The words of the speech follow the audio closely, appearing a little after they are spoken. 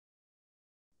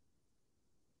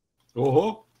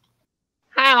Oh,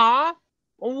 Huh?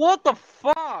 What the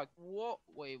fuck? What?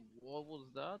 Wait, what was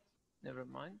that? Never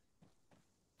mind.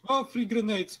 oh, free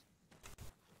grenades.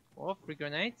 Oh, free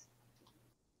grenades?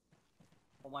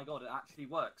 Oh my god, it actually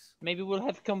works. Maybe we'll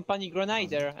have company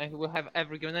grenadier and we'll have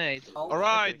every grenade. Oh,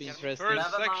 Alright, be interesting. first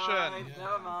never section. mind,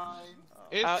 never mind.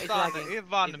 it's Istan, lagging.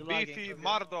 Ivan, It's Beefy, lagging.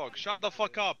 Marduk. Shut the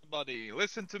fuck up, buddy.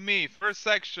 Listen to me. First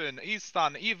section.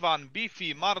 Istan, Ivan,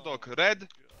 Beefy, Marduk, red.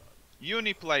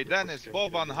 Uniplay, Dennis,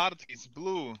 Boban, Hartis,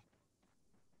 blue.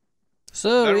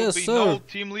 Sir, There will yes, be sir. no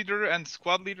team leader and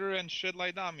squad leader and shit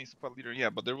like that. I mean, squad leader, yeah,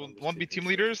 but there won't be team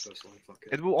leaders.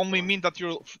 It will only mean that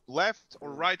you're left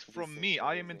or right from me.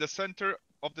 I am in the center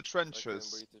of the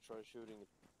trenches.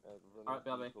 Alright,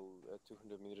 Bobby.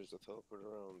 200 meters of teleport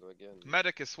around again.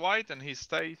 Medic is white and he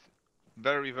stays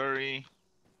very, very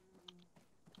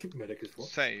Medic is what?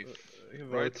 safe.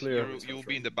 Right? You'll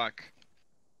be in the back.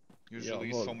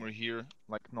 Usually somewhere here,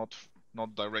 like not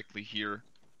directly here.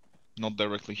 Not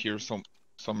directly here,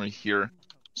 somewhere here.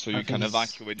 So you can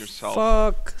evacuate yourself.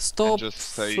 Fuck! Stop just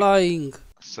stay flying!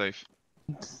 safe.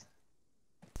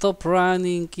 Stop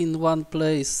running in one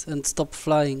place and stop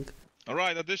flying.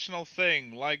 Alright, additional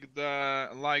thing, like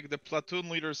the platoon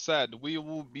leader said, we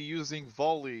will be using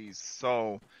volleys.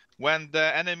 So when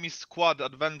the enemy squad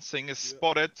advancing is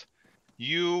spotted,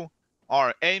 you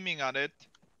are aiming at it,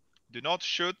 do not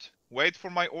shoot, wait for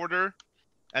my order,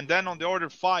 and then on the order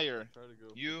fire,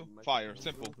 you fire.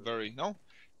 Simple, very, no?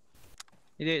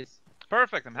 It is.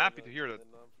 Perfect, I'm happy to hear that.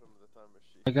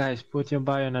 Hey guys, put your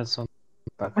bayonets on.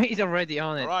 He's already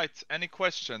on it. Alright, any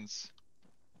questions?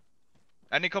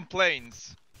 Any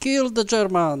complaints? Kill the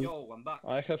German! Yo, I'm back.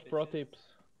 I have pro tips.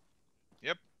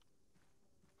 Yep.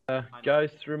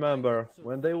 Guys, remember,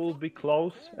 when they will be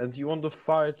close and you want to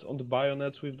fight on the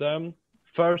bayonets with them,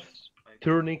 first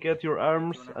tourniquet your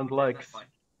arms and legs.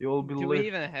 You will be Do we lift.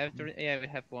 even have to? Yeah, we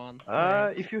have one.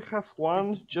 If you have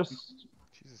one, just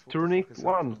tourniquet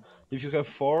one. If you have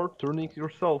four, tourniquet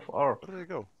yourself. Or Where do they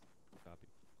go?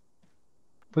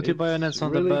 Put your bayonets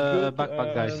on really the good,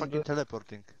 backpack, guys. Fucking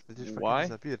teleporting. They just fucking Why?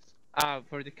 disappeared.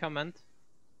 For the command.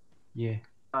 Yeah.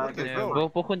 Okay, No, go.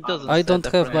 Bohun doesn't. I set don't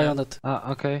up have for bayonet.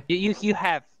 Okay. You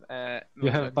have. You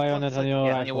have bayonet on your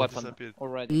yeah, on rifle. your weapon Disappeared.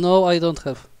 already. No, I don't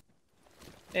have.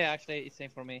 Yeah, actually, it's same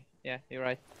for me. Yeah, you're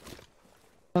right.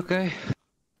 Okay.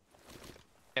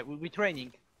 Yeah, we're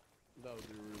training. That would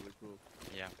be really cool.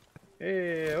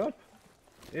 hey, what?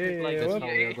 Hey, Like what?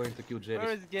 this. We're going to kill Where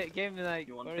Jerry. is game night?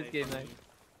 You want Where is to game take night?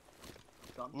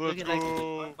 Done. Let's Looking like-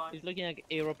 go! It's looking like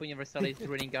Europe Universalis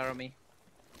drilling army.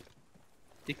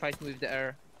 They fight with the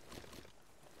air.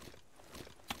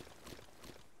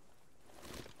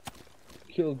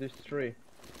 Kill this tree.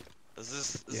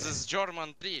 This is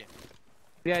German 3.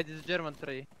 Yeah, this is German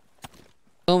 3.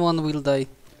 Someone will die.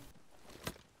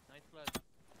 Nice flash.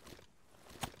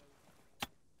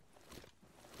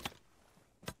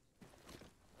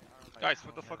 Guys,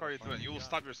 what the fuck are you doing? You will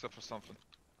stab yourself or something.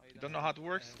 You don't know how it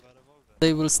works?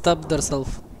 They will stab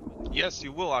themselves. Yes,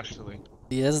 you will actually.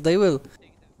 Yes, they will.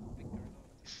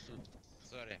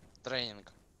 Sorry, training.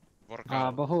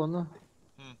 Workout. Bahun.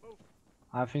 Hmm.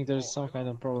 I think there's some kind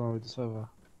of problem with the server.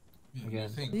 Again.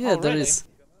 Yeah, there really? is.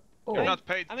 You're not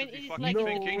paid I mean, to be it's fucking like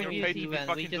thinking, you're previous paid to be events, we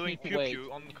fucking just doing need to pew wait.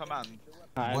 pew on command.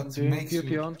 I'm What doing makes you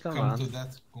PP on come command. to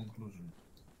that conclusion?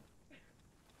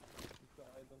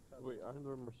 Wait, aren't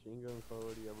there machine guns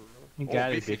already everywhere? We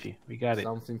got it, Biffy. Biffy. We got it.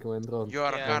 Something went wrong. You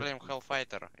are Yeah. Harlem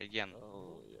Hellfighter again.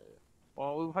 Oh, yeah.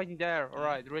 Well, we're fighting there.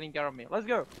 Alright, drilling army. Let's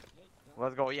go.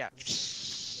 Let's go, yeah.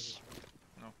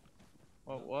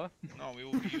 Oh, what? No, we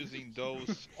will be using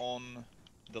those on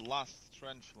the last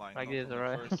trench line. Like not this, on the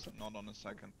alright. first, not on the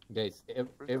second. Guys,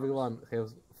 everyone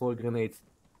has 4 grenades.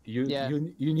 You Yeah.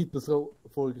 you need to throw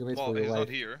 4 grenades Well, for he's your not life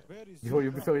here.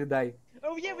 before you die.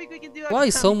 Oh yeah, we can do that. Why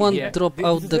someone Yeah. drop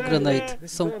out the grenade?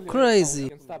 So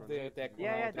crazy.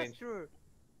 Yeah, that's true.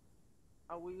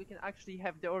 We can actually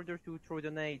have the order to throw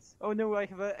the nades. Oh no, I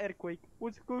have an earthquake.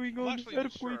 What's going I'm on? actually not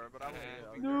Earthquake. sure, but I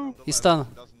will No. the He's left done.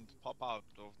 doesn't pop out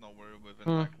of nowhere within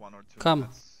Hmm. like 1 or 2 Come.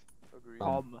 minutes.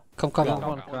 Come. Come, Come come.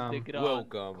 on, come.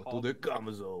 Welcome to the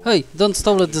Come Zone. Hey, don't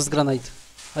steal this grenade.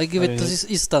 I give it to Hey. this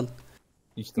Istan.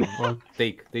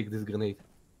 Take this grenade.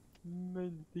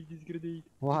 Man, take this grenade.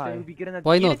 Why? Will be grenadier.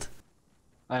 Why not?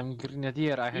 I'm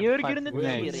grenadier. I have You're 5 grenadier.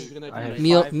 grenades. I have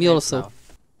Me 5 me grenades also. now.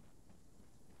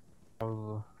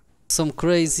 Oh, Some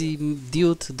crazy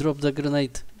dude dropped the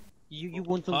grenade. You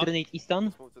want some grenade,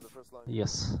 Istan?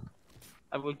 yes.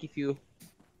 I will give you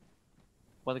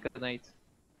one grenade.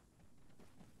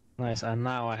 Nice, and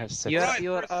now I have 6. Right,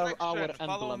 You're first our section,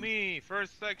 follow emblem. me.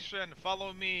 First section,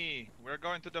 follow me. We're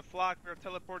going to the flag. We're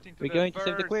teleporting to We're the going first,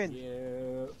 to save the queen.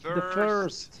 The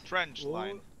first. trench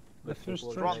line. The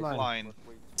first Front line. line.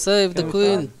 Save the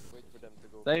queen.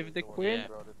 Save the queen.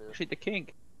 Yeah. Actually, the king.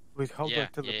 Wait, how do I Yeah,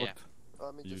 teleport?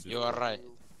 You are right.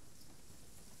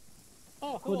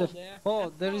 Oh, Who the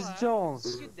oh, there is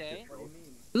Jones. Good day.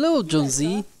 Hello,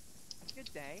 Jonesy.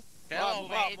 Good day. Hello,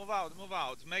 move out, mate. move out, move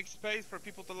out. Make space for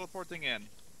people teleporting in.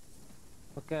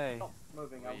 Okay.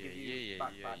 Moving, I'll give you Yeah.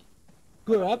 backpack.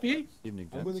 Good, happy? Evening,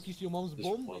 I'm gonna kiss your mom's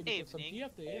bum. Maybe get some Evening. tea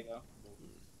after, There you yeah?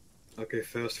 go. Okay,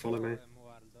 first follow me.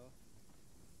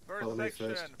 First Follow me section,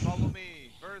 first. follow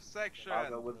me. First section. I'll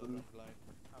go with them.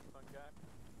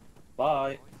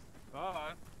 Bye.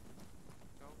 Bye.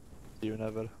 See you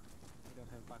never.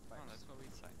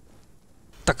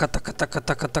 Taka, taka, taka,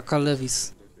 taka, taka,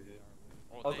 Levis.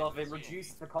 Oh god, they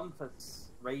reduced the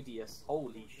compass radius.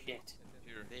 Holy shit.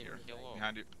 Here, Hello.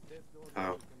 behind you.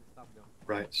 Oh.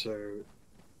 Right, so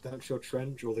that's your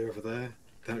trench all the way over there.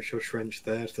 That's your trench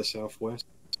there to the southwest.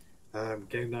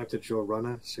 Game now to your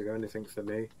runner, so you got anything for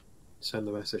me, send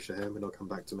the message to him and he'll come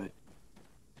back to me.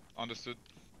 Understood.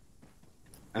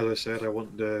 As I said, I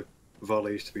want the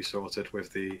volleys to be sorted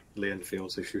with the Lee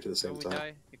Enfield to shoot at the same we time.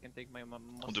 die. You can take my mom.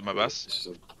 I'll do my best. This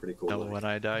is a pretty cool Tell volley. when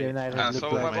I die. So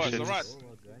Look my like boys, shit. alright.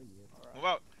 Move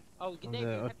out. Oh, good day. The-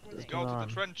 We have Let's grenades. Go to on.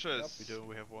 the trenches. We do,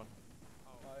 we have one.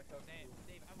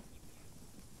 Dave, I will keep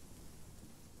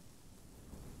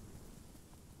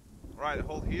you. Right,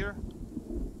 hold here.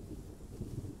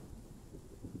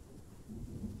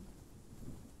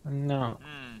 No.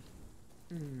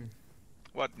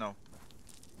 What? No.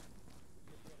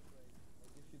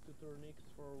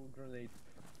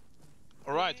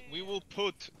 Alright, we will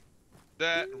put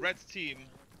the red team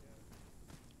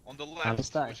on the left,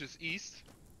 Understand. which is east,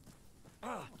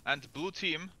 and blue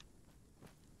team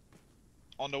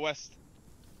on the west,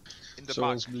 in the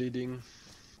back. bleeding.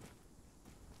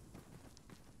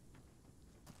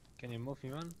 Can you move,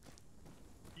 Ivan?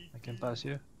 I can pass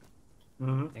you.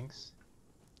 Thanks.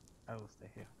 I will stay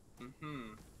here.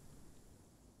 Mm-hmm.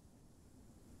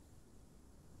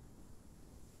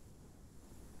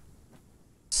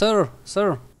 Sir,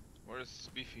 Where's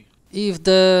Beefy? if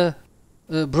the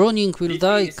Browning will Beefy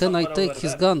die, is can I somewhere take over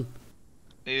his there. gun?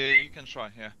 You can try,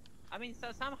 yeah. I mean,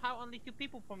 so somehow only 2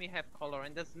 people for me have color,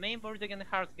 and that's main Bordig and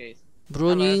hard case.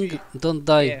 Browning, don't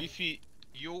die. Yeah. Beefy,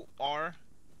 you are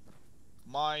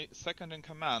my second in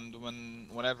command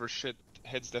whenever shit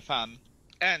hits the fan,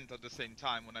 and at the same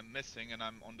time when I'm missing and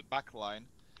I'm on the back line,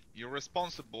 you're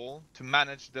responsible to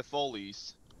manage the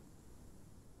volleys.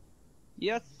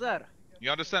 Yes, sir. You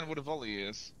understand what a volley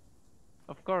is?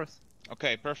 Of course.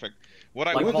 Okay, perfect. What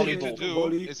I Like want you to volleyball. do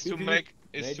Volley, is to Beefy.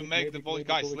 make the volley.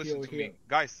 Guys, listen to me.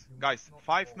 Guys,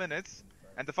 5 minutes,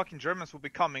 and the fucking Germans will be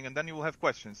coming, and then you will have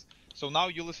questions. So now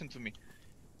you listen to me.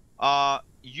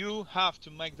 You have to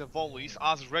make the volleys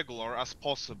as regular as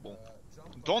possible.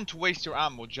 Don't waste your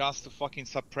ammo just to fucking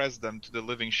suppress them to the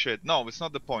living shit. No, it's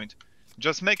not the point.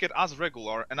 Just make it as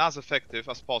regular and as effective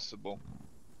as possible.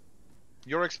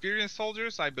 You're experienced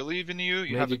soldiers, I believe in you.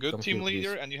 You have a good team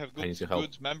leader and you have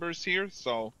good members here,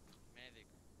 so...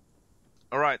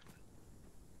 Alright.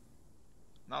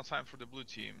 Now time for the blue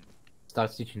team.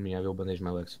 Start teaching me, I will bandage my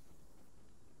legs.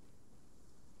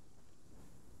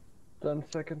 10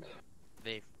 seconds.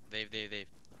 Dave.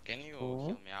 Can you Oh.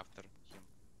 heal me after him?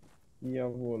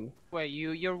 Jawohl. Wait,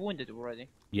 you're wounded already.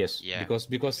 Yes, Yeah.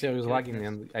 because I was lagging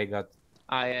and I got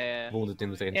Yeah. wounded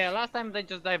in the trench. Yeah, last time they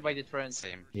just died by the trench.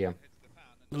 Same. Yeah.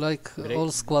 Like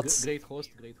all squads. Great host,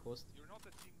 great host. You're not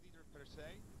a team leader per se,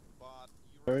 but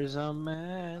you There is a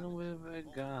man with a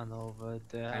gun over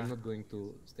there. I'm not going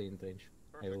to stay in trench.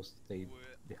 I will stay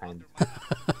behind.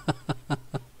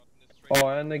 Oh,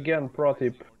 and again, pro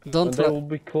tip. When Don't they let. will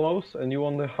be close and you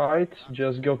want the height,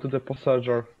 just go to the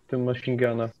passenger, to machine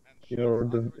gunner. You're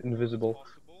the invisible.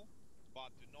 But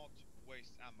do not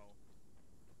waste ammo.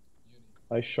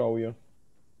 I show you.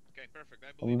 Okay, perfect. I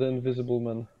I'm believe the you. invisible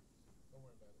man.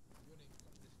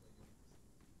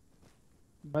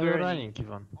 Why are you running,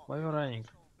 Ivan? Why are you running?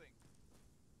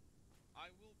 I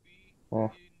will be Oh.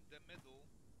 in the middle,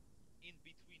 in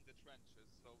between the trenches.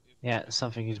 So if Yeah,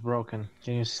 something is broken.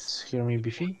 Can you hear me,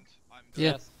 Beefy? I'm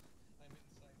Yeah.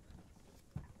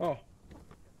 Oh,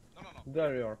 No.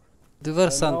 there you are. And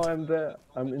Diversant. now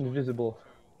I'm invisible.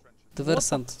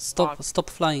 Diversant. Stop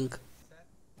flying.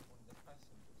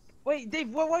 Wait, Dave,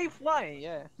 why are you flying?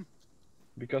 Yeah.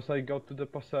 Because I got to the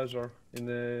passenger in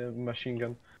the machine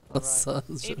gun.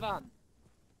 Passenger. Ivan.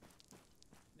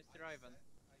 Mr. Ivan.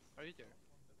 Are you there?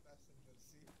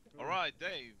 Alright,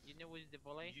 Dave. You know what is the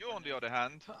volley? You, on the other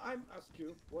hand. I'm asked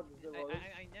you what is the volley.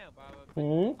 I know, but Hmm?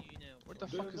 you know. Where the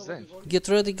fuck is Dave? Get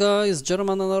ready, guys.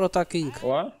 German are attacking.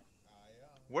 What?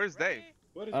 Where's Dave?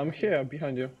 I'm here,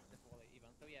 behind you.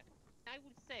 So yeah, I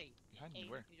would say. Behind me,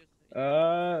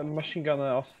 where? Machine gun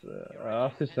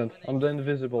assistant. I'm the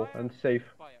invisible and safe.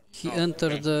 He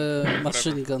entered the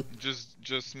machine gun.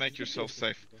 Just make yourself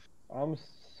safe. I'm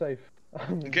safe.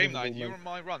 I'm Game invisible, night, man. you're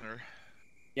my runner.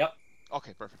 Yep.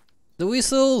 Okay, perfect. The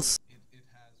whistles!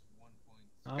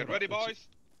 Get ready, boys.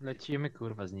 Lecimy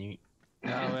kurwa z nimi.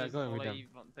 Yeah, we are going with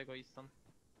them. Tego Easton.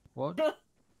 What?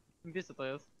 Wiesz co to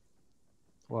jest?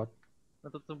 What? No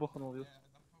to co Bochon mówił.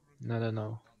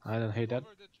 No. I don't hear that.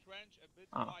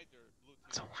 A.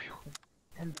 Co mówił?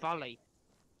 Ten volley.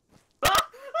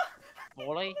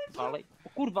 Volley. O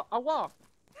kurwa, ała!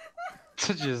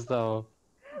 Co ci się stało?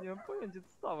 Nie mam pojęcia, co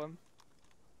stałem.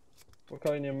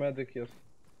 Spokojnie, medyk jest.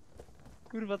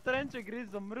 Kurwa, tręcze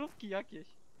gryzą, mrówki jakieś.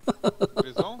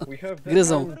 Gryzą? We have the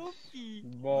Gryzą. Mrówki!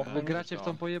 Bo... Wy gracie w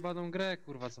tą pojebaną grę,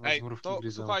 kurwa, co was Ej, mrówki to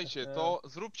gryzą. słuchajcie, to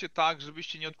zróbcie tak,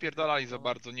 żebyście nie odpierdalali za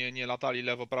bardzo, nie latali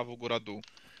lewo, prawo, góra, dół.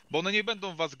 Bo one nie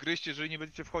będą was gryźć, jeżeli nie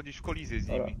będziecie wchodzić w kolizję z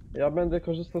Dobra. nimi. Ja będę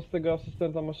korzystał z tego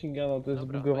asystenta machine guna, to jest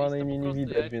zbugowane i mnie nie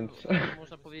widać, więc...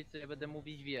 Można powiedzieć, że ja będę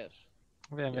mówić, wiesz.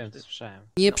 Wiem, słyszałem.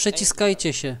 Nie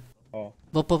przeciskajcie się. O.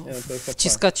 Bo Nie, to jest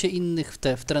wciskacie innych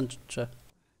w tręcze.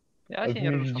 Ja się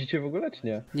nie Wy ruszam. widzicie w ogóle,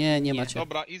 czy nie? Nie macie.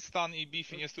 Dobra, i Stan i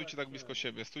Beefy, nie stójcie tak blisko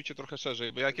siebie, stójcie trochę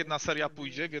szerzej, bo jak jedna seria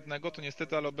pójdzie w jednego, to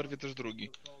niestety, ale oberwie też drugi.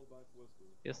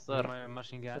 Jest sir. Mają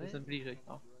machine guny? Jestem bliżej.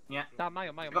 O. Nie. Tak,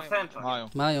 mają. Tylko wstręcza.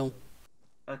 Mają.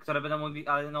 Które będą mogli,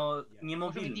 ale no nie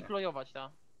Możemy mobilne. deployować,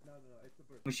 tak?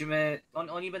 Musimy,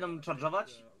 oni będą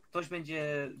charge'ować, ktoś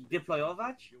będzie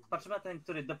deployować, patrzymy na ten,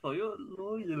 który deployuje,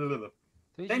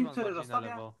 To ten, idź który bardziej na zostawia,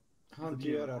 lewo.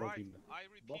 Hantiera robimy.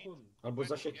 Albo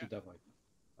zasieki dawaj.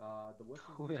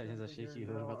 Chuja nie zasieki,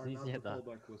 kurwa, to nic nie da.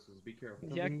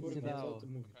 Jak nic nie dało?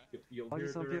 Oni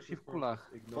są pierwsi w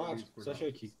kulach. Patrz,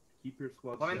 zasieki.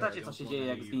 Pamiętacie, co się dzieje,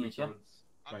 jak zginiecie?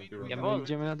 Ja My wolę.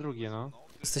 idziemy na drugie, no.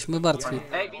 Jesteśmy martwi.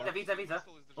 Ej, widzę.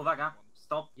 Uwaga,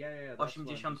 stop.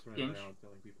 85.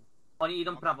 Oni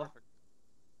idą prawo.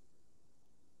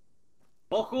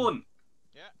 Bochun!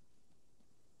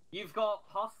 You've got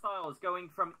hostiles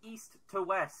going from east to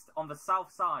west on the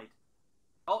south side.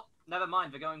 Oh, never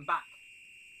mind, they're going back.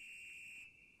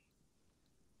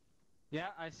 Yeah,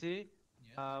 I see.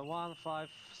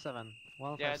 157.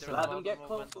 Yeah, 157. Let them get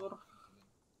closer.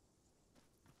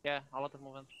 Yeah, a lot of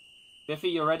movement. Biffy,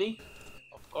 you ready?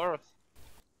 Of course.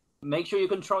 Make sure you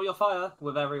control your fire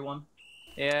with everyone.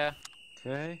 Yeah.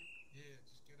 Okay.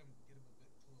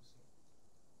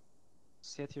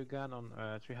 Set your gun on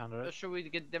 300. Should we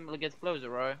get them get closer,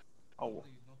 right? Oh.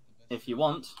 If you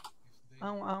want.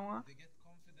 Ow.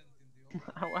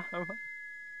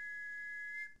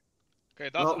 Okay,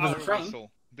 that's Well, our the train-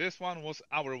 whistle. This one was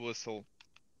our whistle.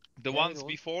 The Yeah, ones it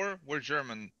was. before were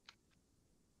German.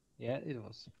 Yeah, it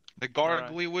was. The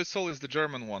gargly whistle is the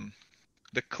German one.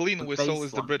 The clean The whistle bass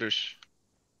is the one. British.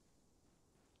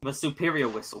 The superior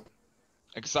whistle.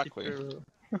 Exactly.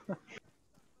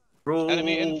 Roll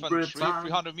Enemy infantry, Britannia.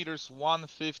 300 meters,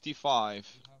 155.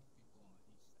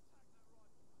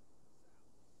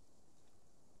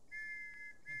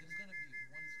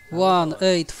 One,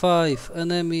 185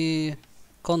 enemy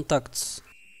contacts.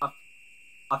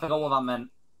 I forgot what that meant.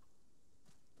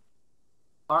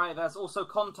 Alright, there's also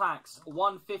contacts.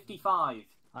 155.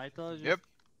 I told you. Yep.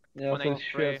 Nie, to jest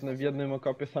świetne, w jednym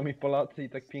okopie sami Polacy i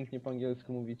tak pięknie po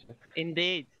angielsku mówicie.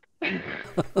 Indeed.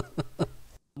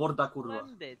 Morda kurwa.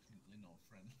 Splendid.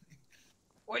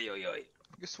 Oj.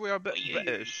 Guess we are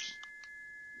British.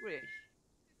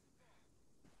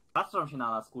 Patrzą się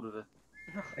na nas, kurwy.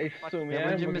 Ej, w sumie, Jak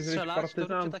będziemy mogę zrobić strzelać, to róbcie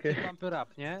partyzantkę. takie lampy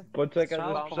rap, nie? Poczekaj,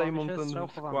 Strzał, aż przejmą chowamy się, ten strzał,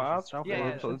 chowamy skład, się, strzał,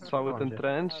 chowamy się, cały ten chowamy się.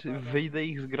 trench, wyjdę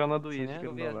ich zgranaduję i Co nie? To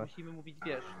wiesz, spierdolę. musimy mówić,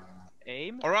 wiesz.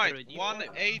 Aim. Alright, ready,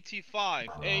 185,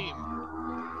 aim.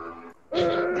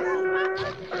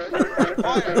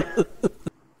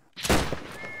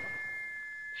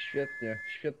 Świetnie,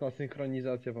 świetna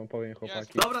synchronizacja wam powiem,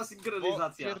 chłopaki. Dobra Bo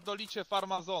synchronizacja. pierdolicie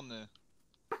farmazony.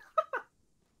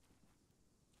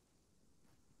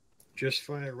 Just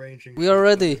fire ranging. We are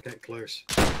ready. Get close.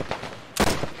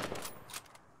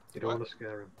 You don't want to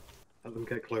scare them. Let them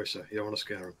get closer. You don't want to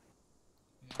scare them.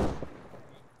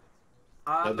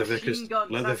 Let the Vickers- machine gun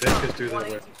let the test up, Vickers do their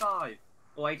work. 185.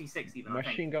 Or 86 even, I think.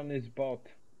 Machine gun is bot.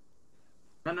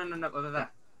 No, over there.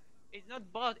 It's not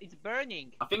bot, it's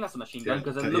burning. I think that's a machine gun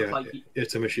because it looks like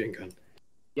it's a machine gun.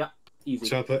 easy.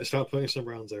 Start putting some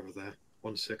rounds over there.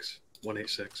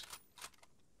 186.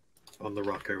 On the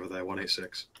rock over there,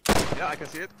 186. Yeah, I can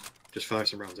see it. Just fire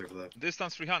some rounds over there.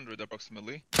 Distance 300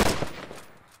 approximately.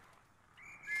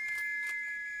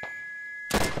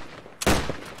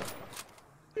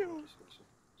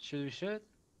 Should we shoot?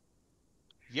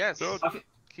 Yes. Okay.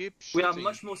 Keep We shooting. are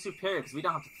much more superior because we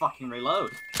don't have to fucking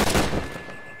reload.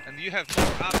 And you have more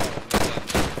ammo than them.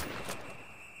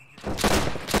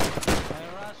 I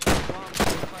rush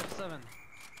 157.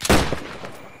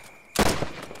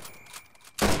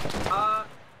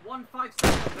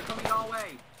 157, they're coming our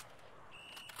way.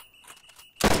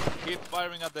 Keep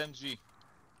firing at the MG.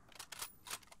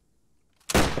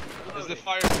 Is the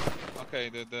fire... Okay,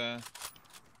 the...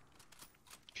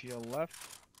 PL left.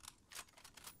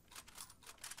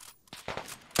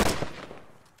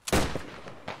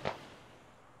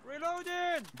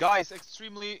 Reloading! Guys,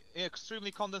 extremely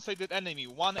condensated enemy.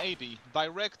 180.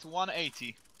 Direct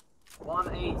 180.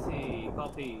 180,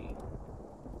 copy.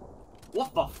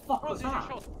 What the fuck was that?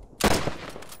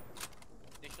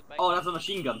 Oh, that's a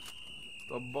machine gun.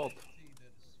 The bot.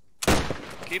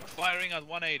 Keep firing at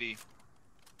 180.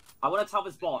 I want to tell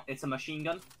this bot it's a machine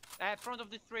gun. Front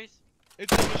of the trees.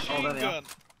 It's a machine there they are. gun.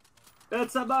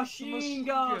 It's a machine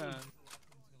gun!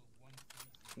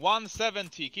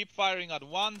 170. Keep firing at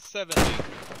 170.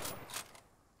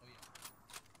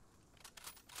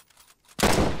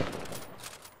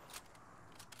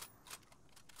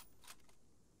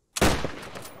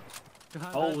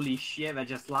 Holy shit, they're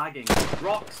just lagging.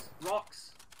 Rocks!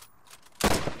 Rocks!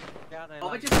 Yeah, Oh,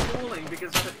 they're just falling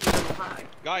because of the evil lag.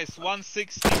 Guys,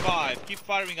 165. Keep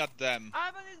firing at them.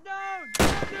 Ivan is down!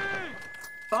 Reloading!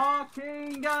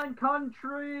 Fucking gun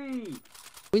country!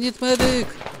 We need medic!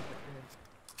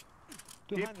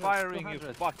 Keep firing, you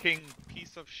fucking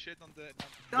piece of shit on the...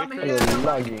 Come Hello, here!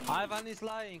 laggy. Ivan is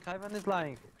lying, Ivan is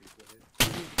lying.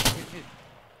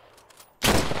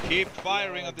 Keep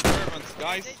firing at the Germans,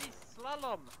 guys. They did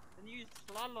slalom. And use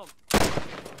slalom.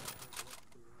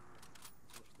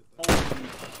 Holy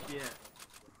shit.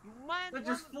 Man, They're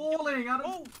just falling out of...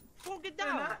 Oh, fall get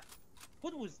down!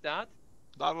 What was that?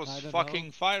 That was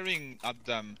fucking firing at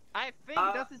them. I think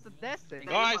that is a destiny.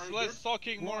 Guys, let's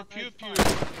talking more pew pew.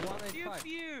 Pew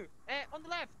pew! On the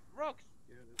left, rocks.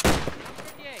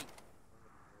 138.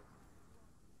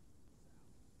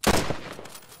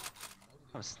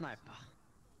 Oh, sniper.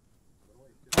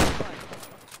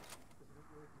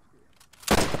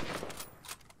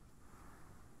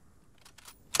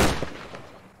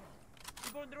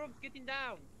 People on the ropes getting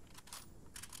down.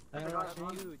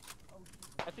 Huge.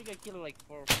 I think I killed like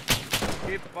 4.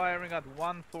 Keep firing at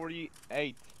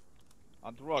 148.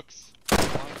 At rocks.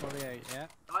 148, yeah.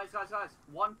 Guys,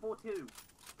 142.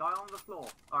 Die on the floor.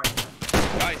 Alright.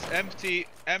 Guys,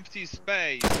 empty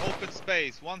space, open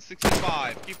space,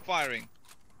 165. Keep firing.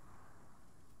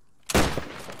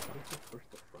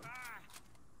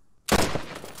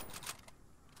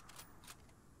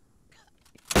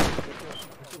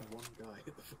 One guy at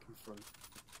the fucking front.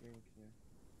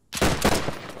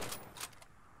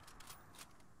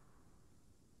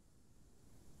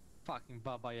 Fucking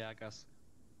Baba Yagas.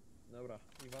 Dobra,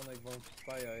 Iwanek wam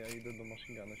wstaje, a ja idę do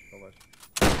machine guna schować.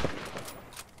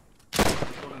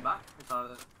 Falling back?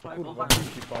 Kurwa,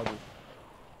 ci padł.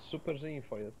 Super, że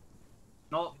info jest.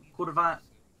 No, kurwa...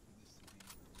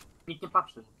 Nikt nie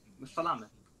patrzy. My strzelamy.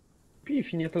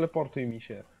 Piw, nie teleportuj mi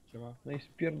się. No i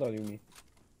spierdolił mi.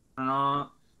 No...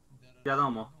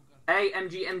 Wiadomo. Ej,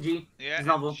 MG. Yeah,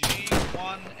 Znowu. MG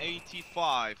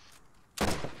 185.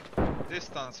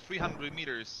 Distance 300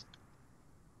 meters.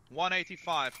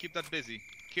 185. Keep that busy.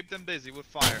 Keep them busy with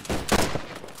fire.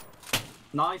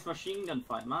 Nice machine gun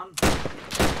fight, man.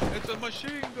 It's a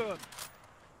machine gun.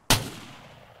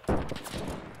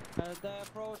 They're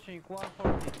approaching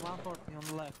 140 on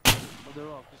the left of the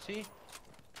rock, you see?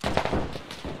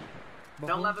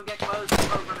 Don't let them get close to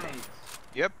throw grenades.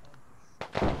 Yep.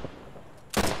 Oh,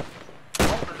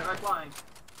 there's a red flying.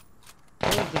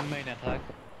 Where's the main attack?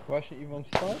 Właśnie Iwan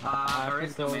wstał? There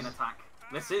is the main attack.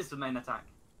 This is the main attack.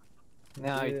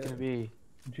 No, it can be.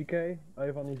 GK,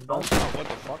 Ivan is Don't. back. Oh, what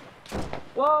the fuck?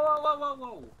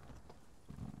 Whoa!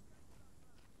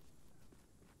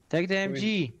 Take the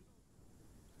MG.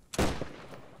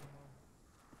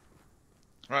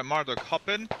 Right, Marduk, hop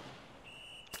in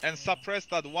and suppress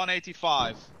that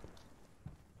 185.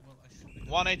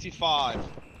 185.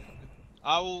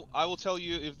 I will tell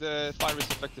you if the fire is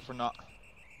effective or not.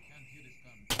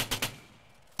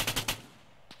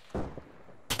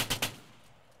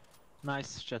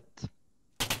 Nice shot.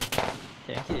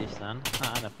 Can't kill this son.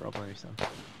 No problem with son.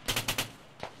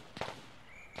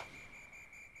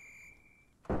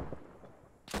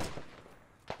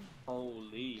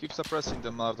 Holy. Keep suppressing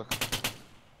them, Marduk.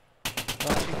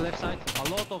 Rushing left side. A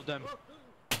lot of them.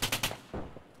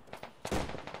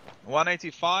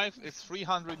 185 is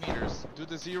 300 meters. Do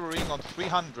the zeroing on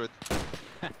 300.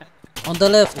 On the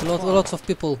left, lots of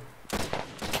people.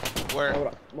 Where?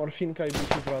 Dobra, morfinka i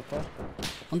bici wraca.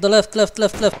 On the left.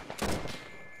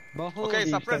 Okay,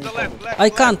 suppress the left. I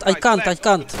can't.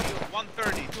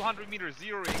 130, 200 meters,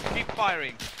 zeroing. Keep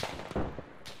firing.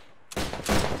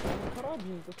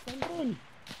 Karabin, dostałem broń.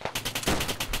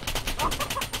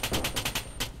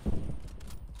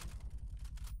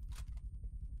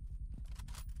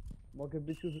 Mogę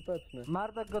być użyteczny.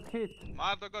 Marda got hit.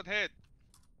 Mardo got hit.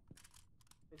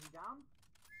 Is he down?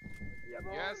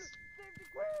 Yes. Save the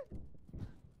queen!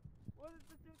 What is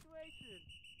the situation?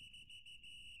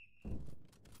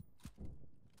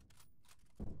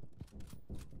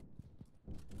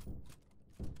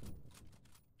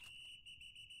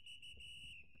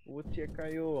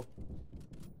 Uciekają.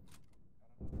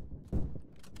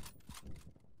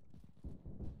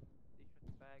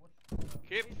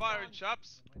 Keep firing,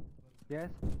 chaps. Yes.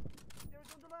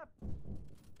 There's on the left!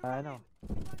 I know.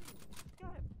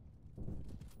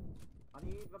 I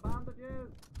need the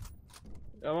bandages.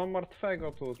 Ja mam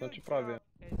martwego tu, znaczy prawie.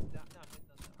 He's down. No, he's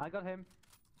not down. I got him.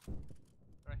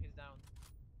 Right, he's down.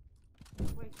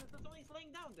 Wait, so someone's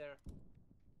laying down there.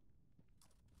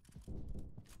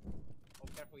 Oh,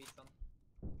 careful, Ethan.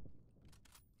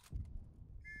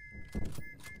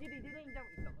 They're laying down,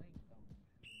 Ethan.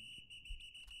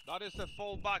 That is a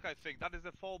fall back, I think. That is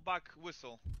a fall back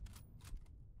whistle.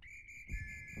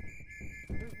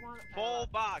 There's one. Fall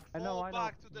back. I know, Fall I know.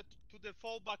 back to the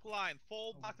fallback line.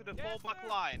 Fall back to the fallback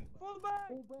line. Fall back!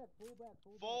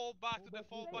 Fall back to the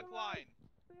fallback line.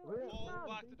 Fall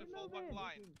back to the fallback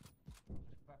line.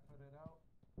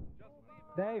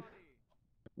 Dave.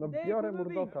 No biorę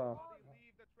Murdoka.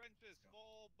 Leave the trenches.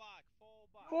 Fall back. Fall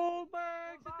back. Fall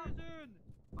back, citizen!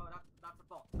 Oh, that's a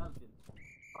bot. Belgian.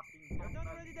 Fucking You're not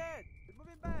already dead! We're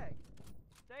moving back!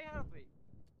 Stay healthy!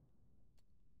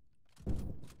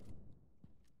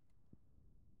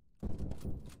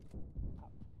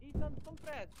 Ethan,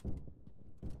 compress! You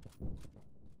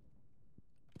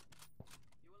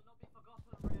will not be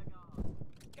forgotten, rearguard.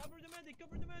 Cover the medic!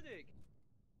 Cover the medic!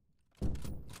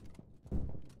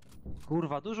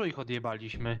 Kurwa, dużo ich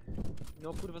odjebaliśmy.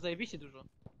 No kurwa, zajebiście dużo.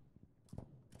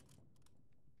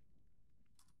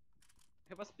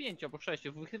 Chyba z 5 albo 6,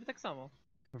 chyba tak samo.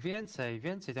 Więcej,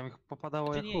 tam ich popadało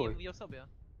Czy jak nie, chuj. ja mówię o sobie.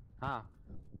 A,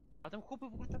 A tam chłopy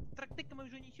w ogóle traktykę mają,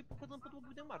 że oni się pokładą pod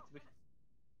łobuzę martwych.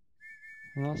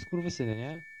 no skurwysyny,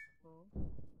 nie?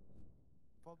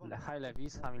 High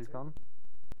Levis, Hamilton.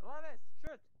 Laves,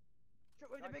 shoot!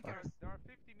 Shoot with the Vickers! There are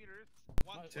 50 meters.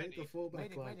 Take the 120.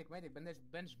 fallback line. Medic,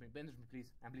 bandage me,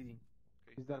 please. I'm bleeding.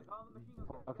 Is that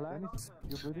a line?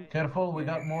 You bleeding? Careful, we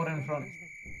got more in front.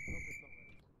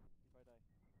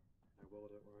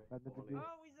 I will, don't worry.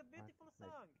 Oh, it's a beautiful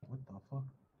song! What the fuck?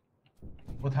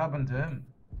 What happened to him?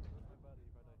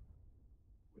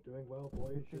 We're doing well,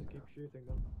 boys. Just keep shooting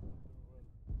them.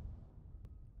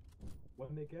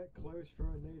 When they get close, throw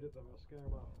a nade at them. I'll scare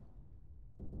them out.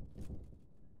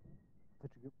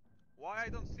 Why I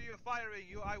don't see you firing?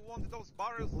 I want those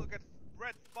barrels to get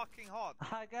red fucking hot.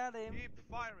 I got him. Keep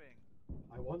firing.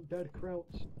 I want dead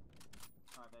Krauts.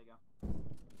 Alright, there you go.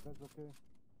 That's okay.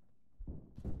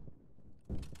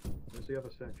 There's the other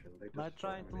section. They just I'm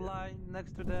trying to lie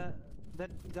next to the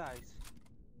dead guys.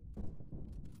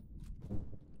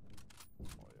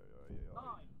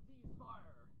 Nine,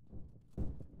 ceasefire.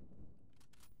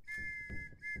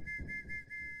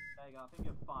 There you go, I think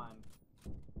you're fine.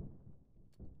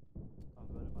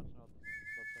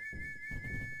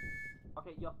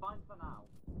 Okay, you're fine for now.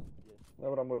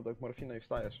 Dobra, Murdok, morfina i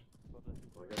wstajesz.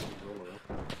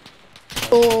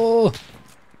 Oh!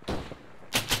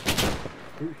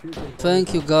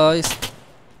 Thank you guys.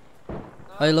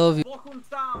 I love you. Bochum's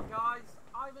down, guys.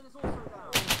 Ivan is also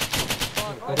down.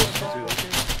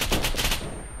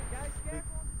 Guys,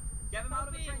 careful! Get him out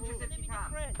of the trenches if you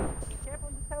can. Careful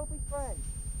on the selfish friend!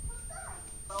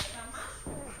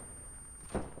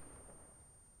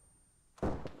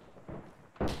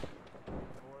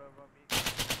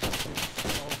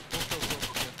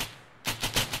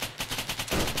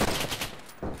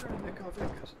 Nick our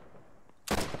Vickers.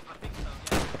 I think so,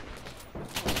 yeah.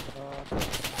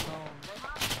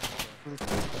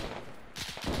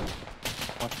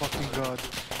 My fucking god.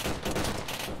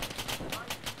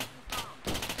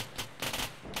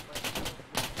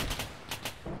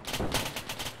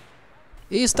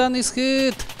 Easton is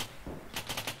hit!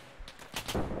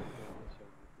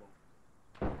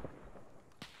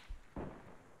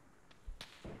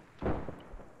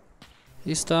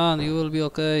 Easton, you will be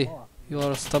okay. You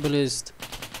are stabilized.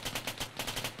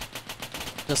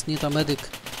 Just need a medic.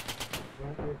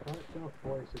 Right, South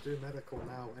boys, to do medical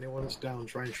now. Anyone that's down,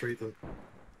 try and treat them.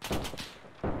 Okay,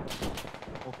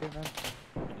 man.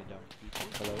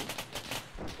 Hello?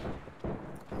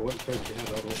 I won't poke your head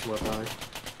out unless you want to die.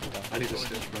 I need a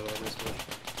stitch by the way, this much.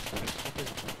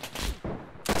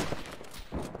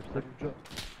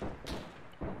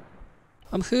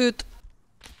 I'm hit.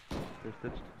 You're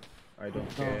stitched. I don't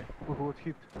care. Who got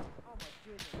hit?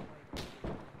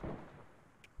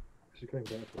 She's going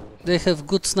back to us. They have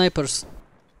good snipers.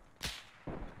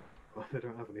 Oh, they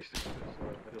don't have any stitches, so I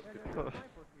just get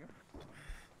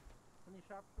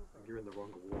You're in the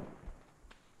wrong wall.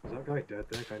 Is that guy dead?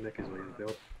 That guy Nick is leaving the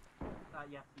field.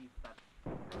 Yeah, he's dead.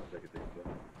 Take a deep breath.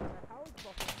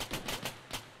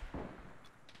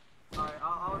 Alright,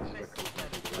 I'll admit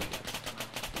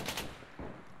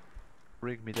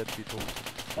Bring me dead people.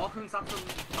 Bochen's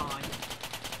absolutely fine.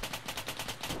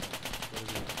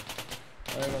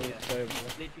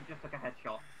 Literally just took a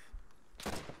headshot.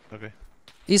 Okay.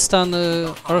 Eastern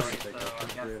So, I Earth.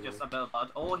 guess just a bit of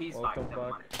blood. Or he's back, never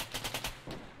mind.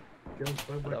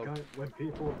 When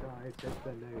people die, take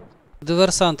their names.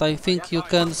 Diversant, I think you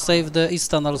can save the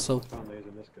Eastern also.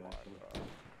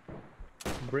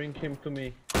 Bring him to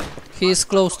me. He is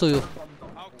close to you.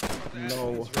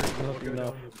 No, not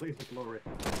enough.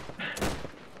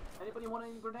 Anybody want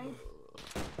any grenades?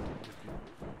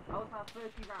 I'll have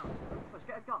 30 rounds. Let's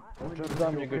get a gun.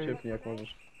 Za mnie go ciepnij jak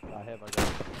możesz. I have, I got.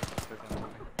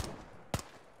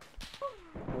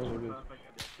 Może być. Do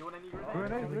you want any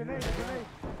grenades? Grenade!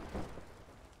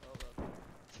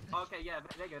 Okay, yeah,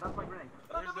 there you go. That's my grenade.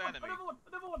 Where's the enemy?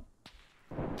 Another one!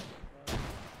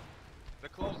 The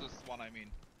closest one, I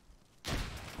mean.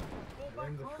 They're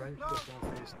in the trench to the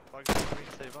southeast. Fuck, Queen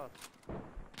save us.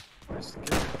 It's the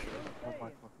king actually. Oh my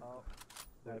fuck.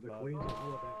 The queen's on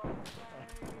holiday.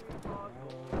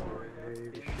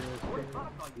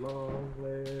 Long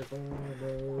live our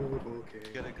noble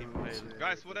king.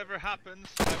 Guys, whatever happens,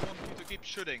 I want you to keep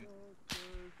shooting.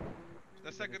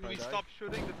 The second we stop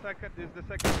shooting, the second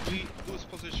we lose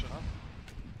position.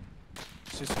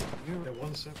 They're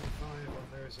 175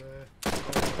 and there's a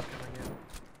coming in.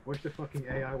 Wish the fucking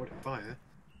AI would fire.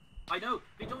 I know,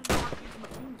 they don't know how to use a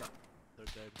machine gun. They're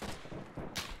dead.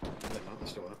 They're not, they're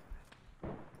still up.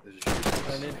 There's a I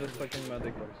shooting. need the fucking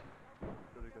medic.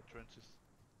 Really got trenches.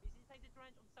 He's inside the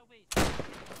trench on southeast.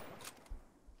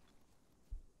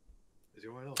 Is he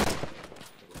anyone else?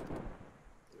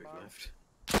 We've left.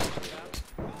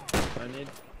 I need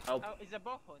help. Oh, it's a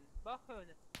Bochun. Bochun,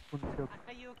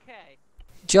 are you okay?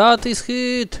 Jad is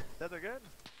hit. Dead again?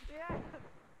 Yeah.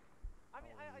 I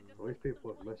mean, I just. These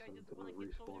people have listened to the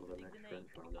respawn of the next trench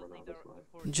round and run out this life.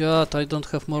 Jad, I don't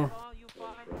have more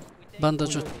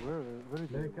bandages. Where is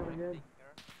They're it? coming in.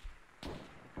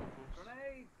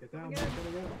 Get down, they're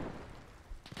coming in.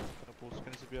 Can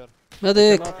you CPR?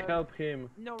 Medic! I cannot help him.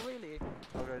 No, really.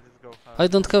 Okay, let's go. I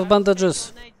don't have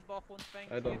bandages. Grenades, Bochun,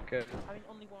 thank I don't care. I mean,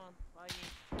 only one. I mean.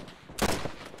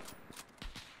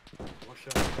 Watch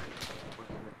out,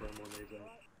 one lays out.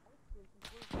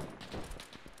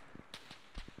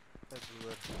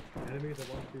 Everywhere. Enemies are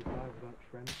 125 with that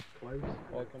trench, close.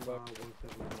 Welcome back.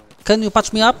 175. Can you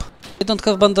patch me up? I don't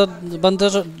have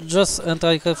bandages and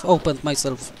I have opened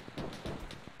myself.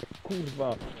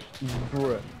 Kurwa.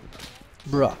 Bruh.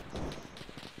 Bruh.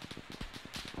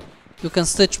 You can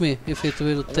stitch me if it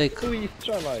will take. Chuj,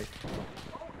 strzelaj.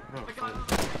 No, fine.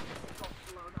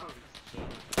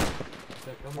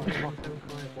 Come on,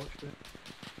 175, watch it.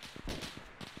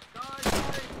 Guys,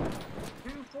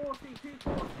 240,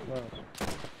 240. Masz.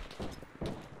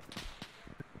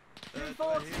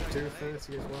 240.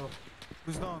 230 as well.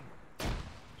 Who's down?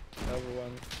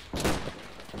 Everyone.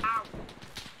 Ow.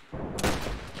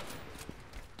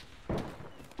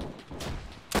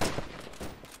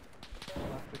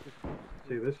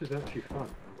 See, this is actually fun.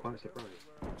 I'm quite surprised.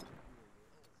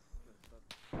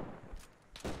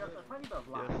 There's a tiny bit of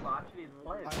lag, but actually the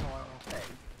players I know.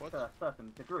 to a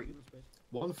certain degree.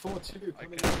 142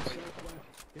 coming in southwest.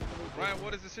 Right,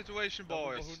 what is the situation,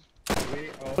 boys?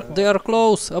 They are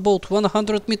close, about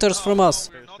 100 meters from us.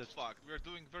 We're not fucked. We're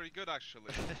doing very good,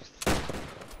 actually.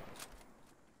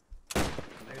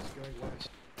 Nice going west.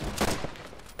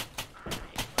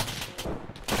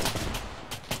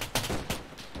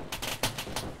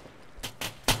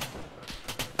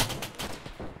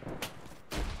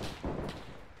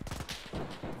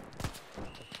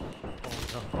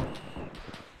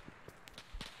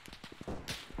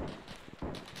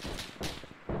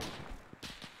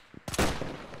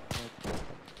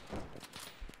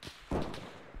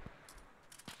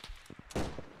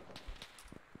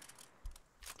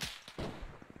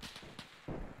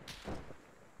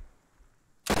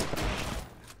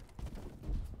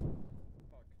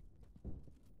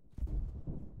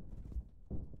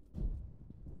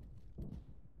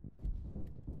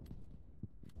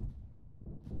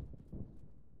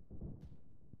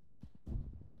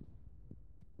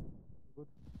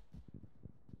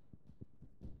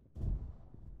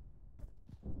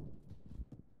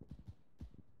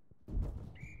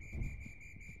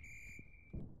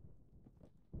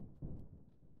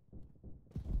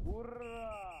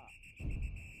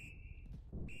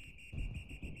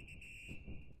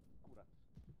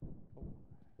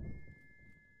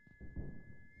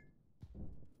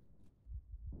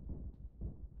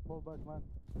 Go back, man.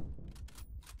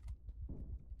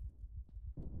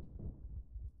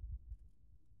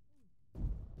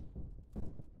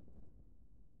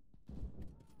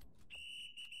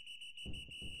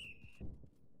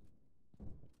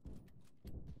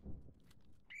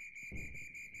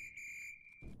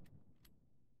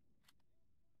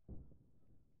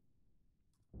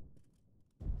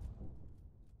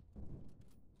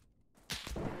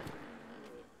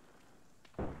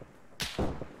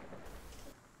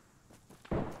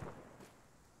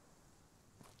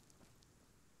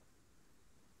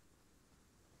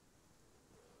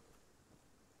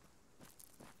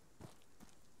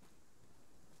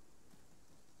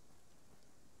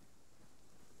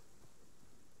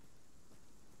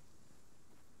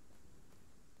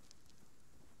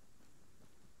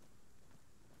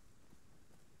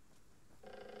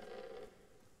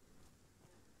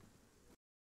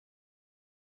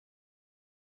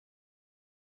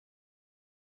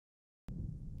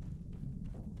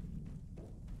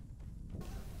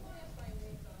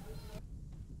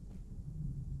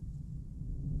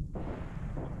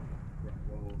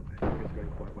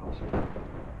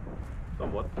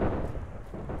 Somewhat.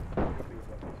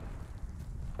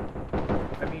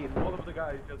 I mean, all of the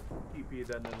guys just TP'd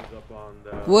and ended up on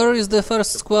the... Where is the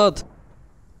first squad?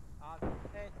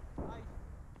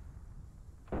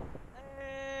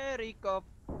 Rico.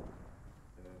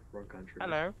 Wrong country.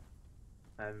 Hello.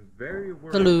 I'm very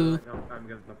worried Hello. that I'm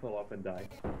gonna fall off and die.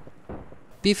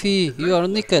 Beefy, you are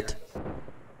naked.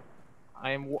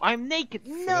 I'm naked.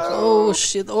 No. Oh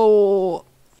shit! Oh.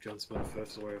 John Smith,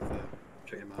 first away of there.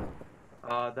 Check him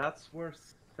out. That's where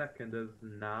second is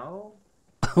now.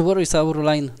 Where is our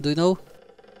line? Do you know?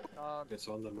 It's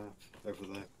on the map over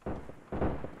there.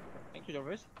 Thank you,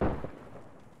 Jarvis.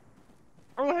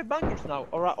 Oh, I have bunkers now.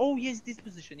 Alright. Oh yes, this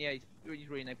position. Yeah, it's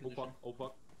really nice position.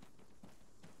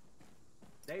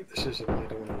 This is a one I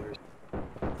don't want to lose.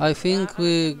 I think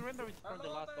we. I remember it's from the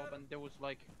last stop, and there was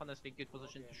like honestly good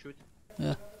position to shoot.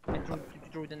 Yeah. And to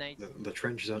throw the nades. The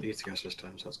trenches aren't eating us this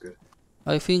time, so that's good.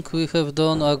 I think we have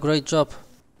done a great job.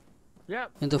 Yeah.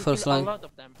 In the we first killed line. A lot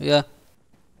of them. Yeah.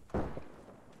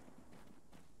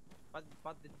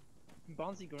 But the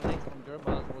bouncy grenades from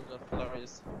German was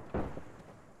hilarious.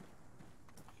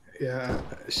 Yeah,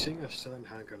 seeing a Southern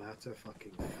hand granate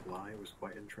fucking fly was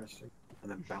quite interesting, and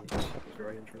then bounce was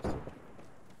very interesting.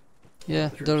 Yeah,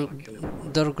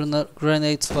 their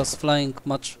grenades was flying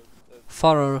much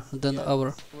farther than our.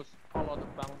 It was a lot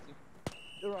of bouncing.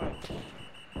 You're right.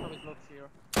 How it looks here.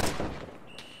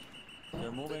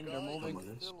 They're moving, they're moving.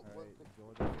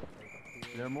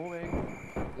 They're moving.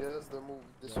 Yes, they're moving.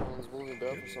 This one is moving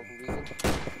back for some reason.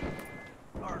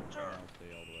 Archer. I'll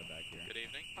stay all the way back here. Good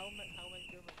evening. How many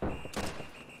Germans?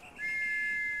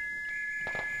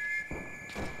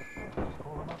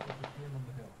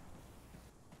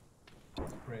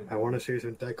 I want to see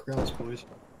some dead grounds, boys.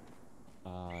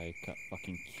 I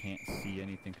fucking can't see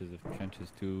anything because the trench is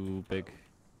too big.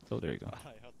 So there you go.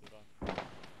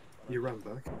 You ran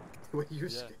back. Wait, you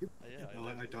escaped?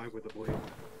 I died with the boy.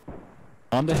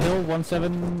 On the hill,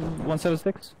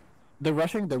 176. They're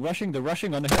rushing on the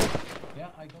hill. Yeah,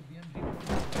 I got the MG.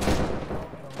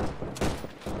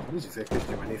 These vehicles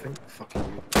do anything? Fucking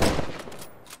you.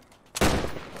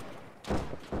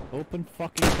 Open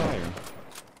fucking fire.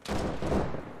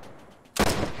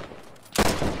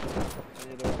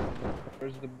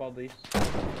 Where's the bodies?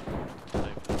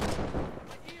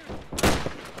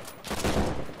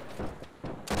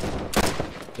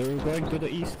 They're going to the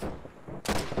east.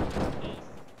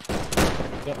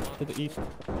 Yeah, to the east.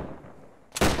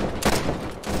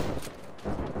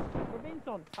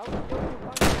 Robinson, how is your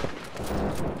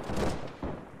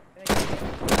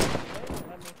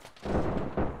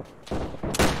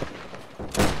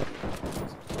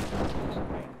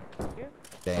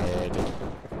Dead.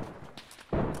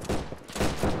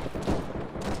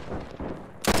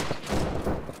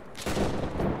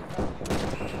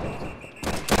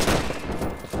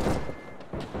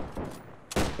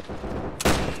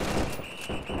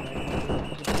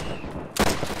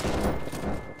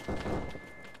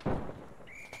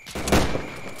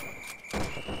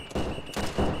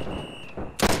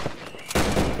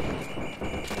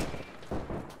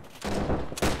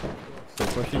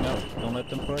 Pushing out, don't let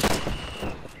them push.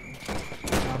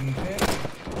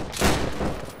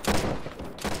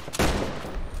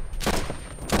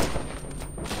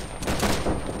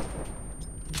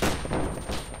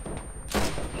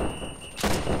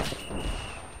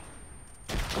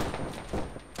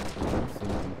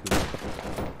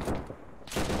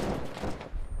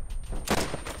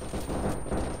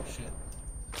 Shit.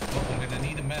 Oh, I'm gonna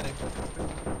need a medic.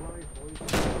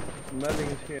 Medic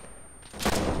is here.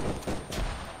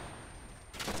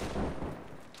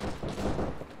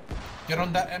 Get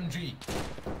on that MG.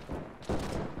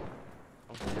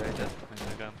 Oh, yeah,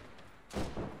 definitely again.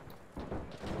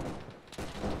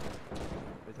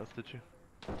 Wait, that's the two.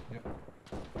 Yep.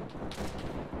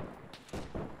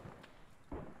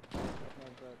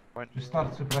 You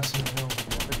start suppressing the hill.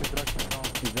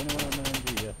 Is anyone on the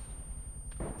MG? Yes.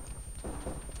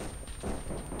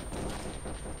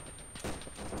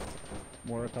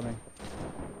 More are coming.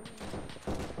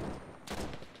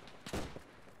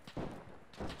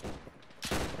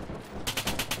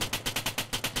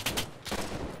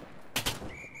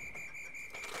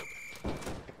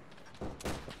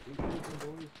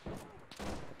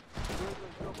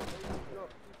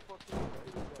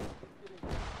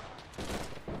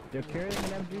 They're carrying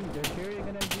an MG. They're carrying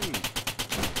an MG.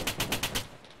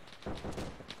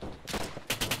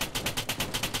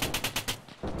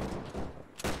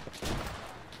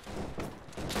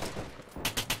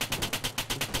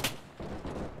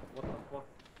 What the fuck?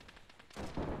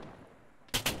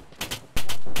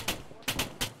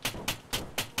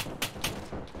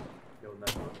 Yo,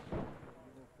 never.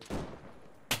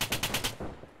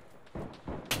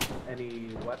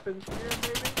 Any weapons here,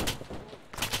 maybe?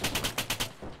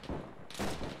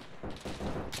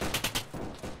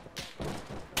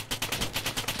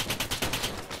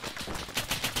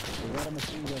 We got a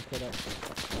machine gun set up.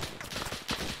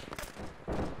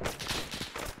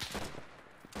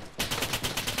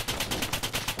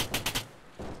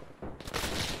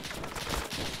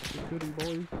 Shooting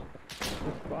boys.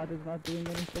 The squad is not doing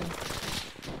anything.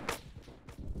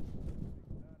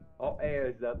 Oh, A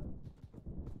is dead.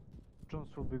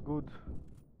 Jones will be good.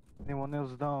 Anyone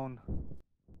else down?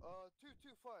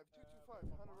 225,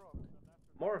 Hannah Rock.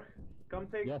 More, come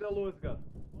take Yes. the Lewis gun.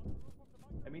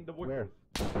 I mean the Where?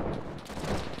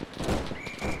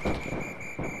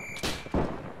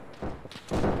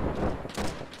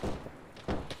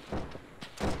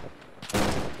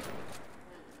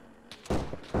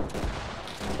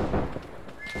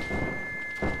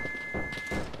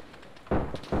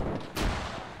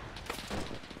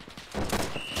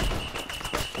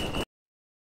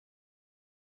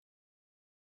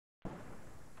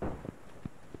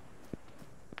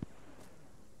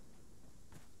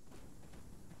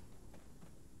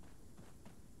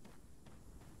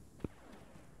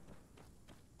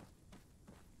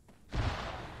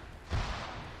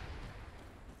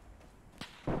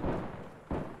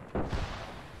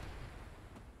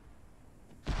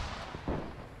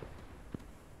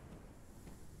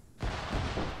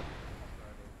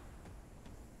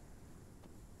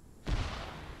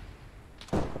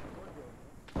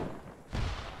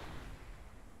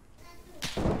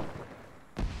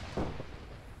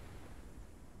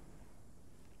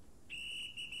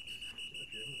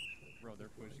 Bro, they're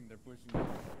pushing. I'm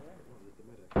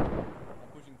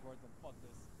pushing towards them. Fuck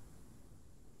this.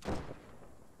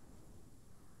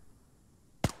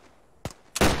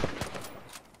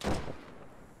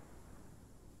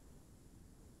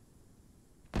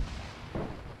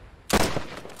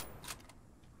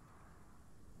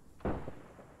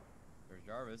 There's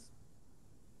Jarvis.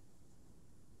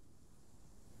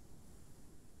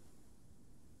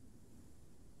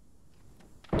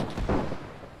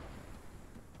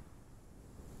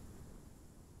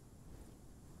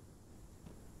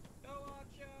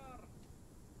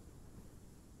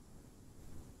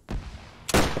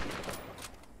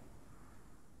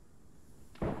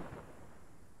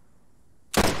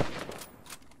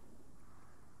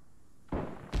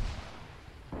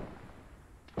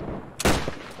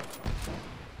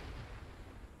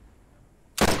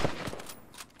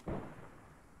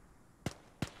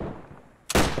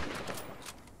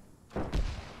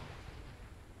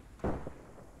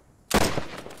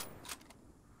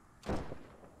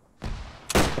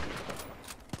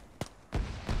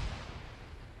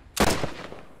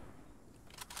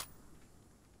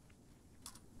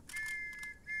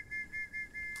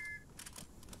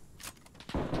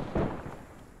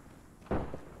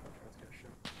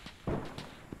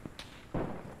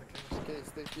 Okay,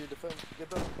 stay to your defense. Get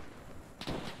them.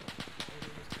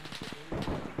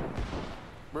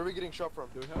 Where are we getting shot from?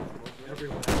 Do we have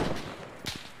Everywhere.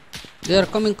 They are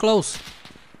coming close.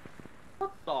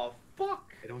 What the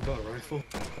fuck? I don't got a rifle.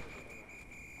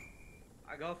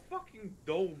 I got fucking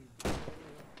domed.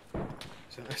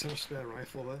 Is there a spare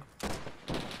rifle there?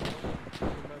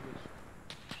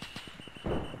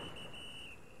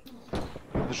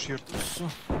 The shield.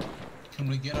 Can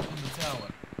we get up in the tower?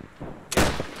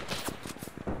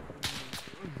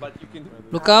 But you can.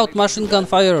 Look out, machine gun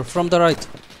fire from the right.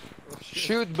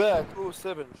 Shoot back,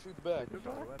 07, shoot back.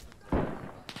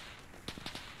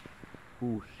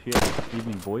 Ooh, shit.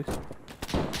 Evening, boys.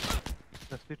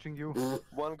 stitching you.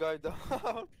 One guy down.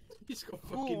 He's got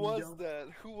Who fucking was yell. that?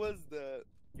 Who was that?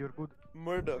 You're good.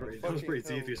 Murdoch. That was pretty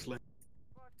Fucking hell. devious.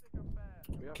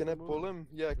 Can I pull him?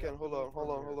 Yeah, I can. Hold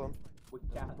on. We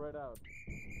can spread out.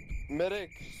 Medic,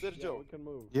 Yeah, Sergio. we can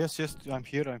move. Yes, I'm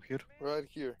here. Right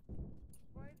here.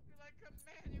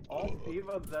 All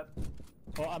Steven's that.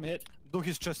 Oh, I'm hit. Do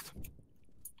his chest.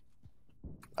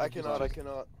 I cannot.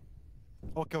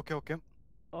 Okay.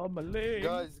 Oh, my leg.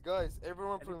 Guys,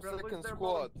 everyone from second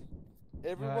squad.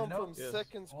 Everyone from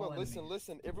second squad,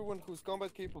 listen, everyone who's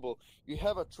combat capable, you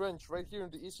have a trench right here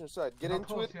on the eastern side. Get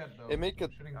into it and make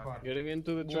it. Getting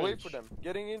into the trench. Wait for them.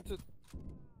 Getting into.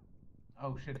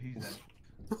 Oh shit, he's dead.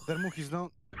 Vermouth is down.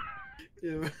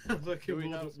 Yeah,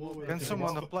 fucking Can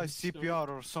someone apply CPR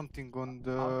or something on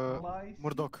the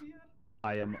Murdoch?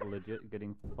 I am legit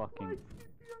getting fucking.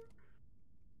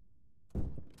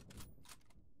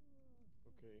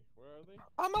 Okay, where are they?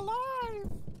 I'm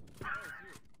alive!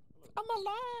 I'm They're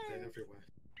alive! everywhere.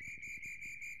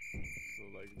 So,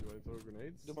 like, do I throw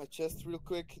grenades? Do my chest real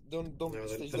quick. Don't No,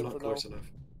 stage they're them not for now. close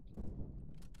enough.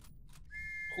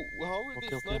 How are they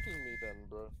Okay. sniping me then,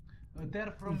 bro?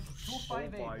 They're from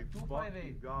 258.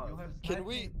 258. You have Can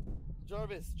we, sniping.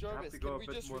 Jarvis, can we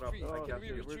just retreat? Can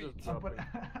we retreat? But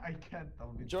I can't.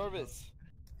 I'll be Jarvis,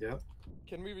 Yeah,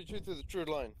 can we retreat to the third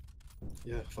line?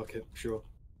 yeah, fuck it, sure.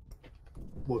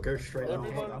 We'll go straight north.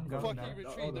 Everyone, I'm going fucking now.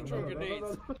 retreat and throw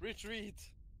grenades. Retreat.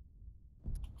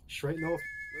 Straight north.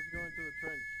 Let's go into the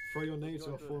trench. Throw your nades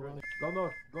or fall running. Go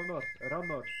north, run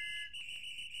north.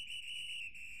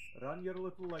 Run your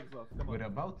little legs off, come on. We're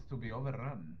about to be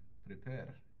overrun.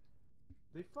 Prepare.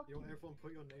 They fucking... Everyone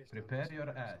put your nades Prepare down. your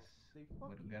ass. They We're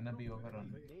fucking... gonna be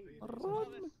overrun. I'll throw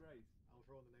the nades at them.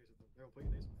 Everyone put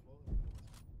your nades on the floor.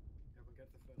 Everyone get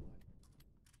to the third line.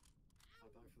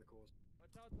 I'll die for the cause.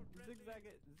 Zigzag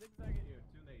it here.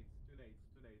 Two nades.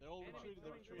 They're all retreating,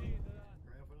 Right,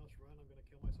 everyone else run. I'm gonna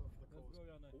kill myself for the cause.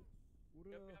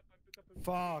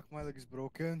 Fuck, my leg is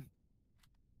broken.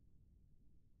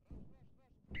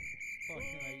 Fuck,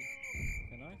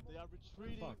 can I? They are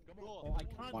retreating. Fuck. Come on. Oh, I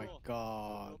can't. My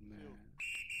god, man.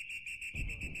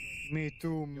 Me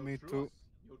too.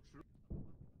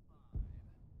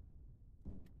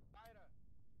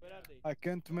 Where are they? I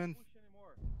can't, man.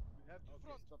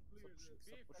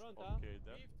 Okay,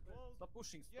 then. Stop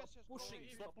pushing. Stop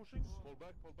pushing. Fall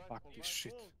back. Fuck this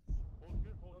shit. Hold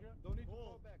here. Don't need to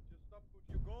fall back. Just stop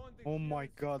pushing. You go on the Oh my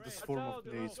god, this form of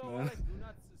nades, man. Do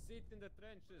not sit in the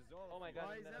trenches. Oh my god.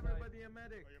 Why is everybody a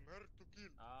medic? I am here to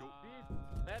kill.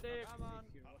 Medic. Come on.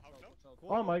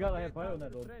 Oh my god, I have fire on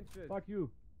that door. Fuck you.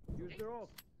 Use the rope.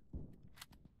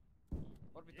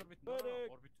 Orbit.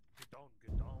 Medic. Orbit, get down.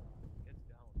 Get down.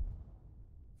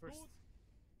 First.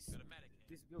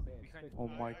 This building behind. Oh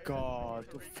my god,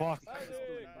 fuck.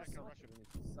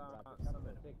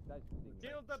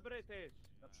 Kill the British.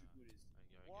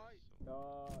 Why?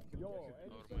 Yo, Kill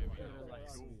the British.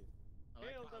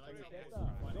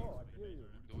 no, I kill you.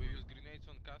 Do we use grenades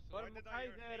on castle? From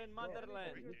Kaiser and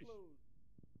Motherland.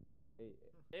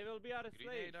 They will be our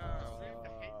slaves.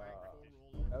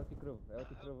 Evo ti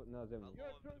krv na zemlji.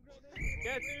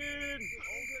 Get in!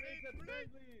 All grenades at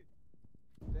friendly.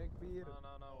 Take beer.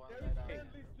 No. There is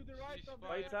friendlies to the right of the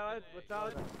Watch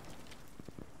out.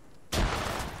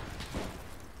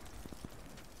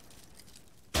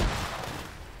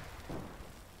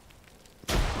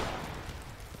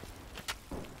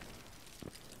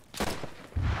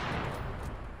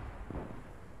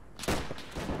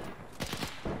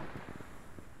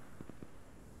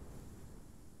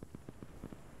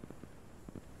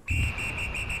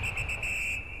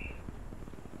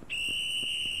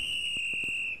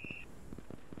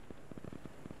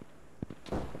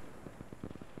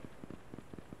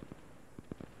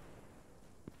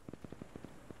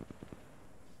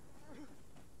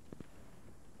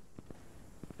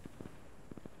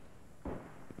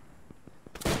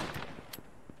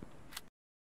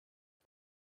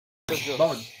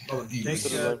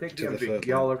 Take the MG.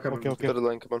 Y'all are coming. Okay. Third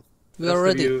line, come on. We are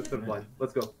ready. Third line.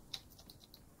 Let's go.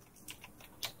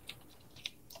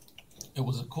 It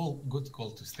was a good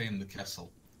call to stay in the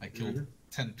castle. I killed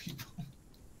 10 people.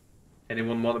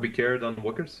 Anyone want to be carried on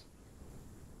walkers?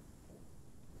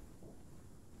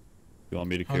 You want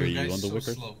me to How are carry you you guys on the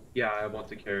so wickers? slow? Yeah, I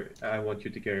want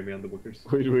you to carry me on the walkers.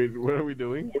 Wait, what are we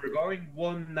doing? We're going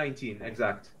 119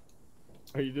 exact.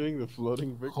 Are you doing the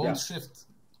floating victory? Hold shift.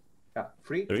 Yeah,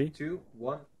 3, Three? 2,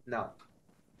 1, now.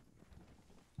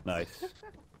 Nice.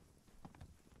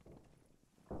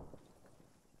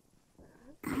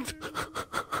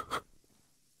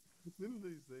 Didn't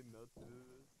they say not to do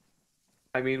this?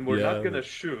 I mean, we're Yeah, not gonna but-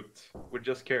 shoot. We're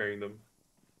just carrying them.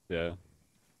 Yeah.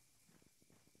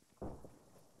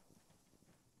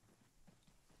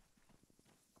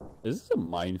 Is this a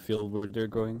minefield where they're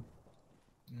going?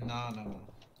 No.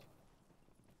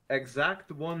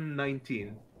 Exact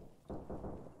 119.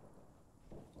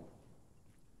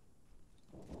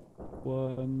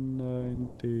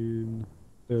 119.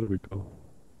 There we go.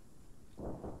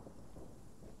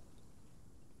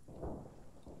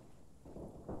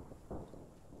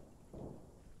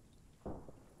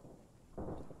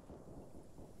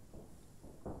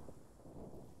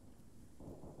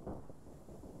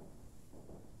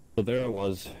 So there I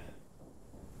was.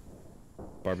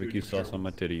 Barbecue sauce on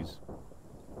my titties.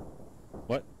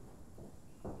 What?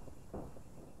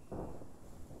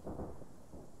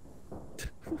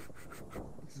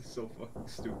 This is so fucking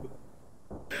stupid.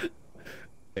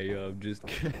 Hey, I'm just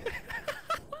kidding.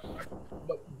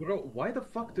 But bro, why the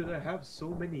fuck do they have so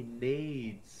many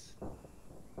nades?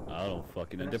 I don't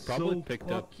fucking know. They That's probably so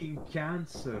picked up. fucking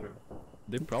cancer.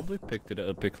 They probably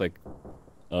picked like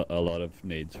a lot of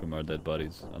nades from our dead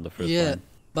bodies on the first Yeah, line.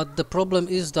 but the problem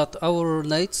is that our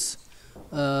nades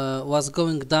was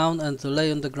going down and lay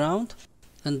on the ground,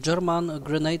 and German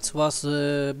grenades was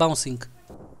bouncing.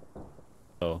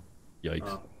 Oh,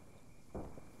 yikes.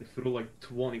 They threw like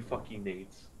 20 fucking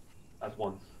nades at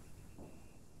once.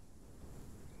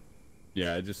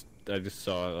 Yeah, I just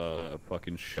saw a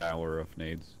fucking shower of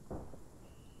nades.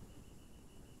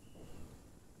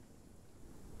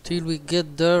 Till we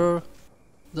get there,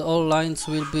 all lines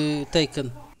will be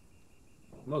taken.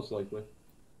 Most likely.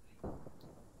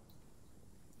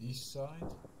 East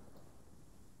side?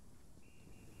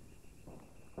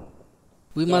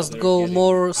 We must go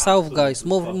more south, guys.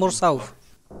 More south.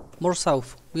 More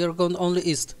south. We are going only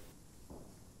east.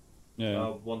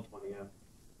 Yeah. 120, yeah.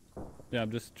 Yeah,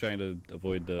 I'm just trying to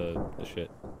avoid the shit.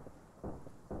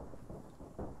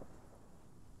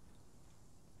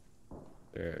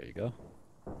 There you go.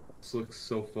 This looks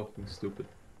so fucking stupid.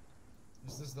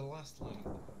 Is this the last line?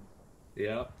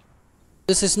 Yeah.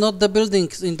 This is not the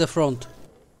buildings in the front.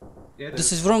 Yeah,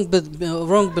 This is wrong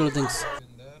buildings.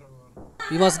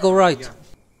 You must go right. Yeah.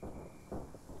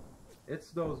 It's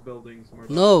those buildings.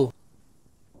 No.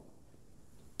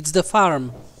 It's the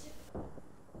farm.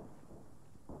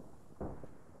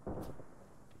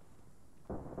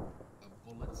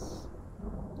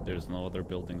 There's no other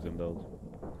buildings in those.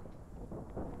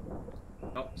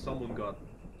 Oh, someone got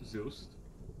Zeused.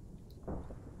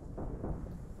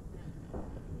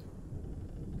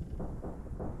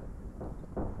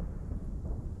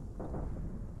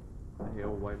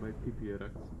 Yo, why my PP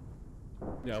erect?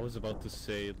 Yeah, I was about to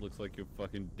say it looks like your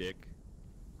fucking dick.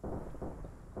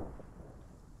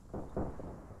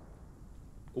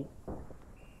 Oh.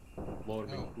 Lower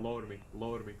me, lower me,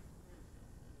 lower me.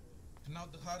 Now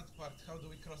the hard part, how do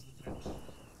we cross the trench?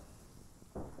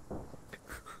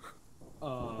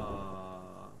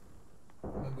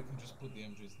 Then we can just put the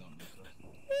MGs down.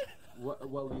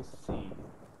 Well, you see.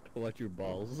 Watch your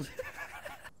balls.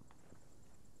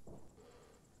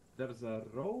 There's a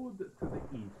road to the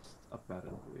east,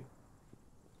 apparently.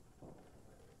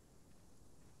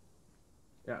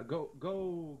 Yeah, go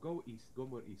east, go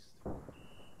more east.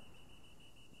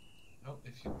 Oh,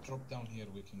 if you drop down here,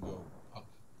 we can go up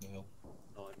the hill.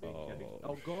 No, I'm being kidding.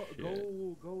 Oh,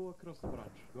 go across the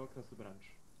branch. Go across the branch.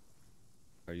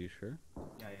 Are you sure?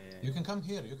 Yeah. You can come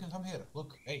here. You can come here.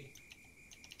 Look, hey.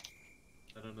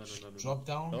 No. Drop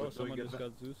down. Oh, someone just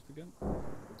got Zeused again?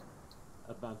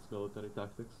 Advanced military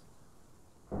tactics.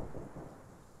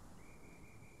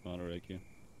 Alright, you.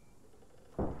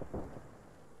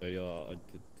 Hey,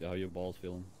 how your balls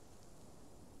feeling?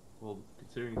 Well,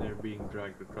 considering they're being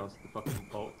dragged across the fucking...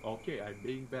 Oh, okay, I'm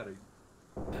being buried.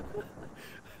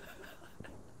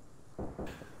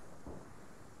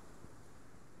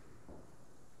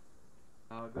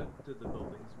 Go to the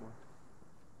buildings more.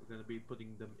 We're gonna be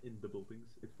putting them in the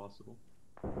buildings, if possible.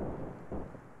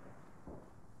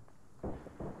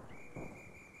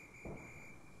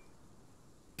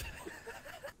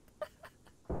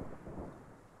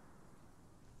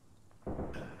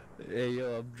 Hey,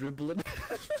 yo, I'm dribbling.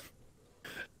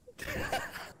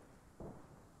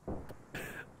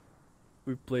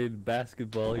 We played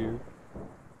basketball here.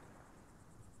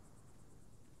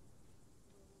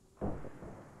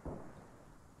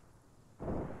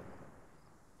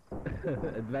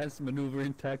 Advanced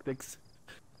maneuvering tactics.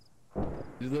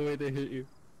 There's no way they hit you.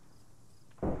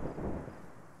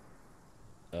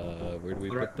 Where do we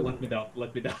put them? Let me down,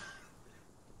 let me down.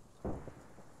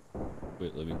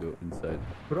 Wait, let me go inside.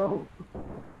 Bro!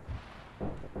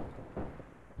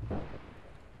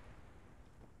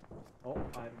 Oh,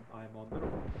 I'm on the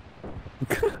roof.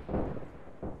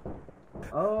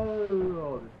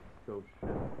 Oh, this is so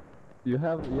shit. You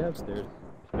have stairs.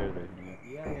 Stairs right here.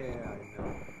 Yeah, I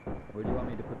know. Where do you want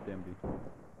me to put the MG?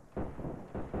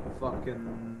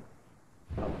 Fucking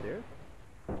upstairs?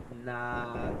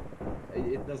 Nah,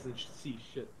 it doesn't see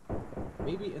shit.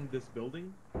 Maybe in this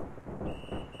building. You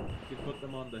can put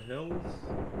them on the hills.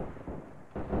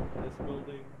 This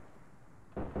building.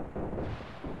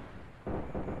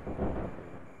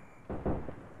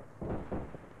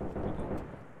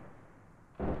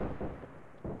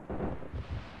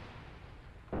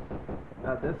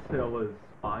 This hill is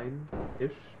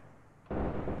fine-ish.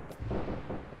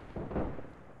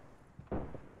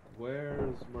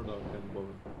 Where's Murdoch and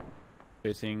Bowen?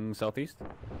 Facing southeast?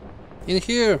 In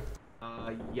here!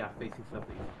 Yeah, facing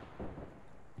southeast.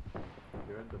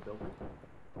 You're in the building?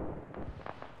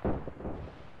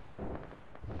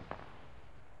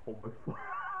 Oh my fuck.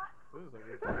 This is like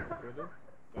a good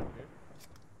okay.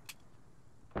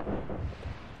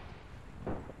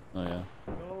 Oh yeah.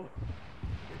 No.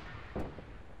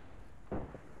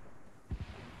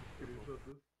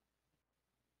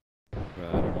 Right,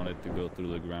 I don't want it to go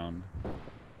through the ground.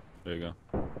 There you go.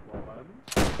 When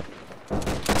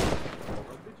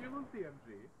did you lose the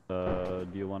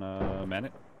MG? Do you wanna man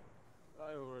it?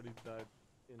 I already died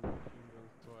in England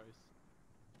twice.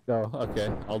 No. Okay,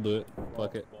 I'll do it.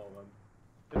 Fuck it.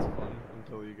 It's fun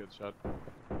until you get shot.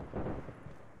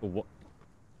 What?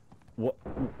 What?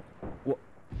 What?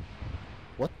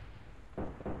 What?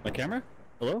 My camera?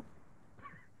 Hello?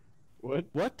 What?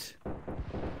 What?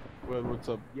 Well, what's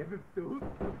up? Yeah, dude.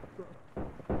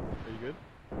 Are you good?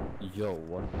 Yo,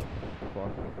 what the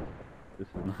fuck? This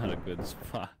is not a good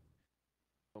spot.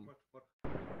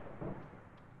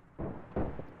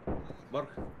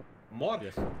 Mark.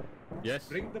 Yes. Yes.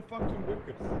 Bring the fucking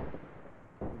workers.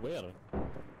 Where?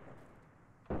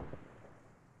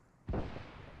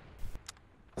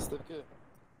 Stick it.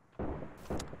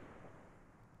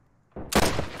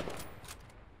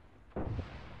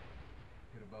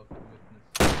 You're about to witness.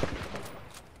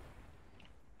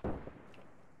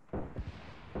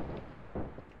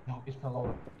 No, it fell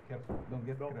over. Careful, don't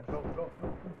get crushed.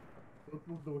 Don't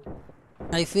move the wicket.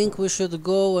 I think we should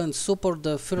go and support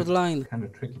the third line. Kind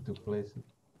of tricky to place it.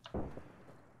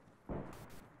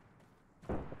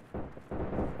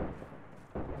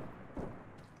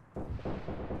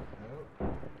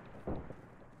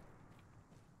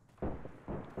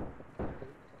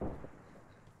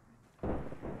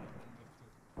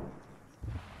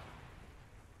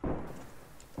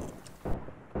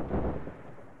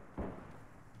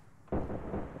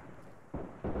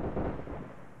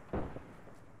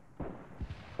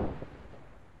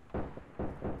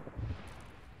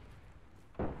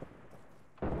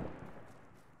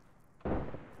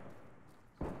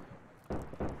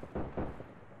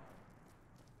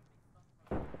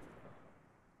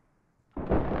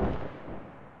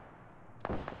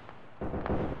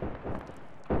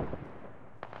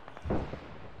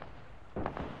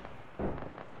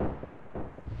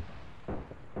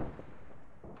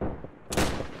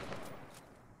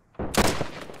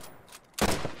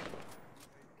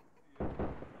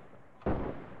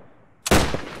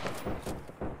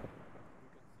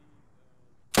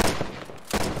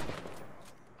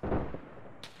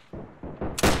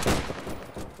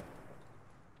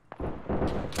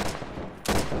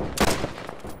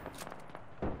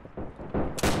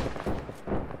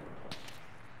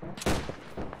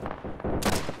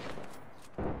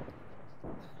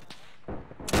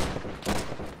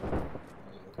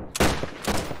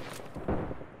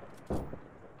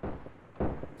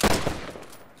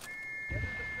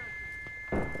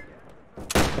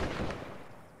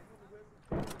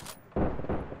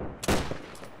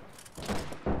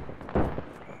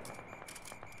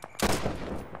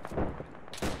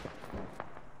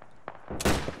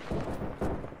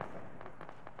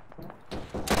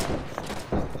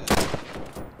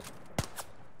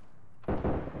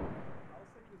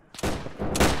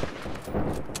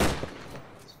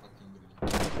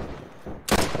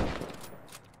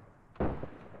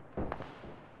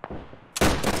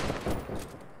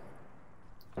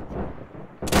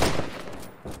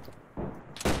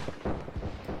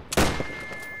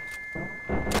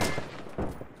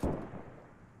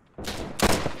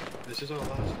 This is our last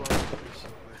one, so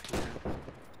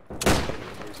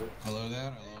Hello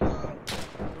there, hello there.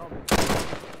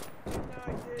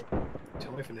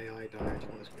 tell me if an AI dies,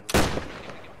 what is going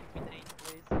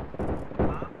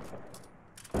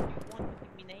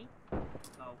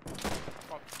No.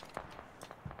 Fuck.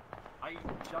 I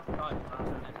just died.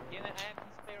 Can I have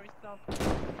this fairy stuff?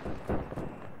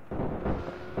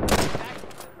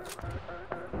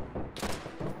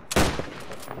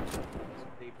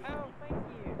 Oh, thank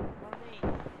you. Marne.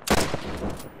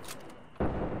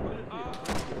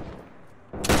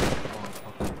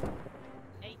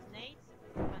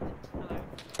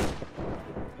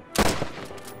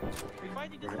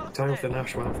 time for the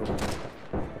national anthem.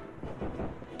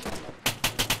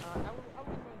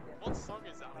 What song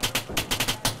is that?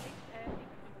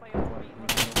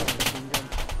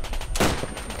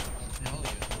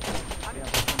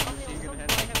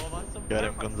 Get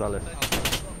him, Gonzalez.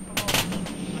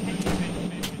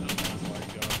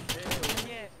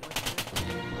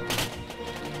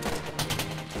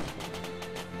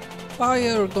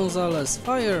 Fire, Gonzalez,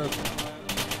 fire!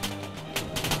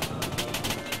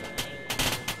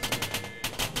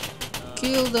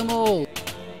 Kill them all!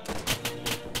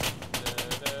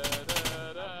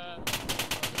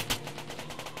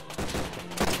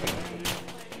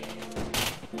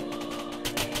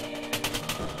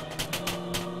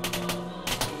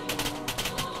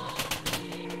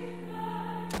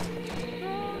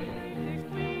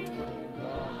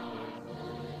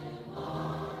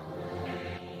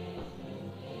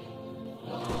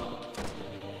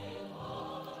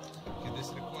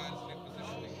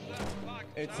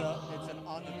 It's an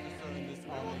honor to serve in this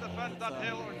army. Defend that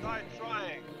hill or die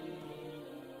trying.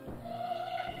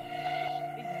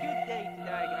 It's a good day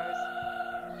today, guys.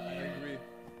 I agree.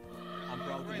 I'm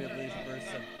proud to be a British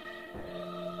person.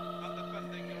 Not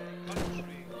defending your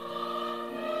country.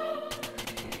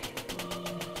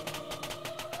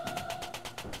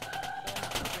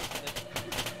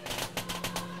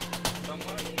 I'm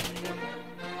proud to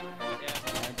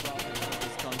serve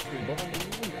this country.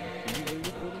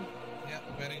 Yeah,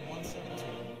 betting 170.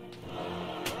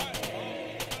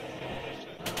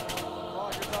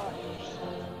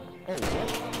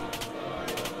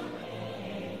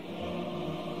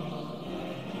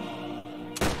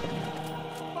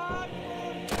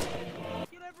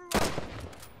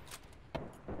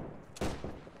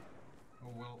 Oh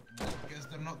well, I guess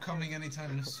they're not coming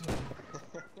anytime soon.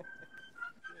 The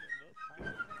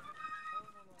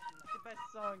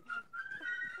best song.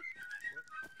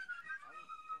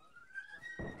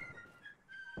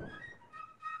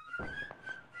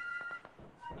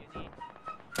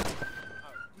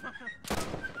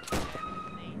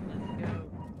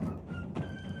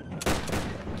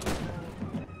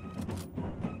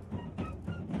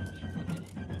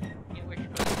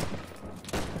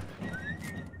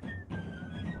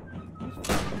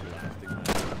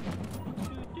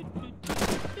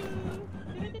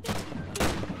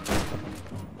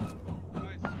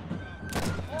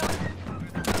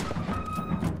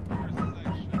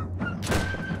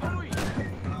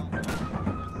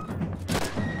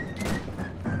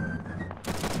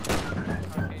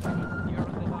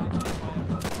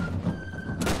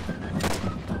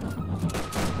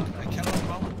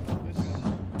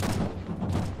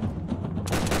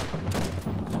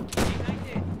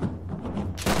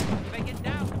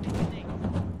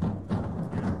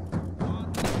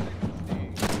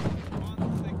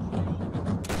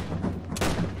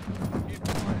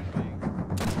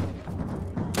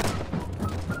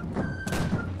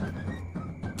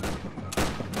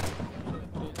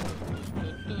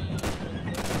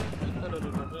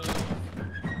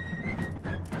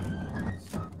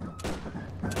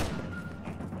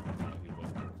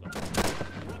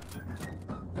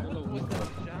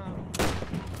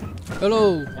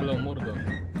 Hello! Hello, Murdoch.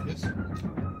 Yes?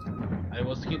 I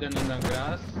was hidden in the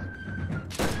grass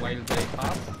while they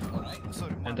passed,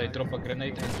 and I drop a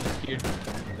grenade and just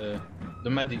heard the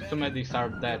medics. Two medics are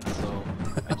dead, so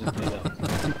I just did that.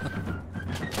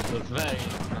 It was very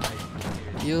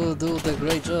nice. You do the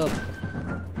great job.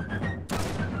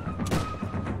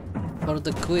 For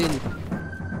the Queen.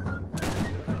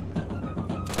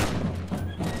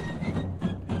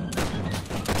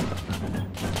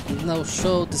 Now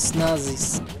show these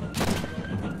Nazis.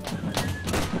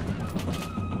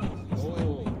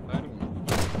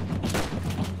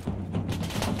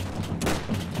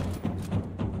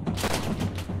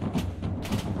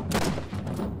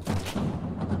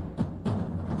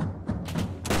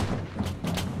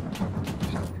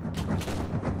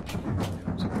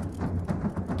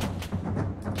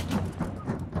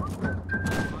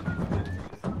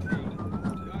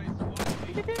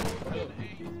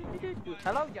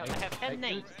 Hello, guys. I have 10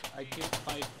 nades. I killed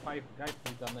five guys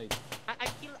with a nade. I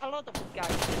killed a lot of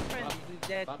guys. I'm friends with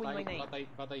that But with my name. I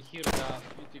hear the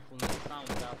beautiful sound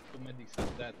that two medics are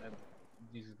dead and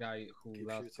this guy who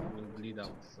last will bleed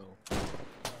out, so...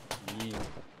 Yeah.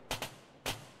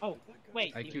 Oh,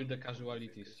 wait. I killed the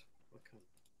casualties.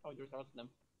 Oh, there's lots of them.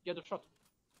 The other shot.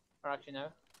 Or actually,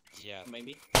 no. Yeah.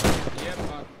 Maybe. Yeah,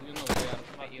 but you know, they are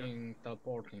fucking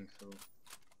teleporting, so...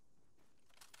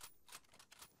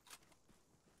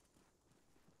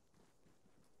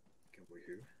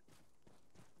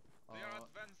 They are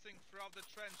advancing throughout the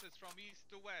trenches from east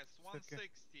to west.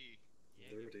 160.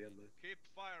 They're already in there. Keep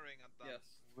firing at them. Yes.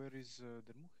 Where is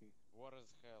Dermuchi? War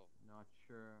is hell. Not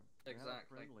sure.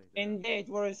 Exactly. Indeed,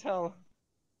 war is hell.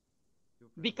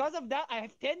 Because of that, I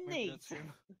have 10 nades. There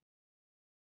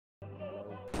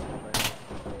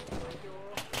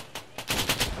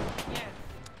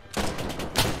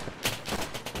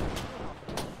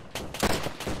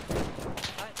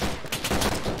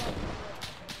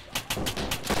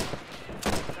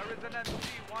is an MC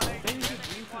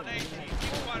 180, 180.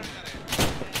 Keep firing at it.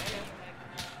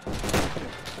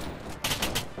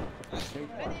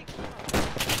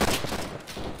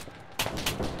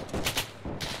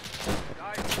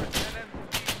 Guys, there's an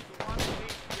MC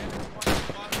 180, enemy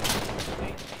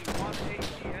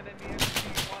 180, enemy MC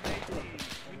 180.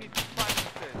 We need to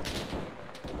silence it.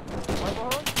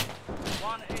 180,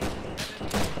 enemy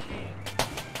MC.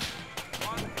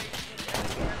 180, enemy MC.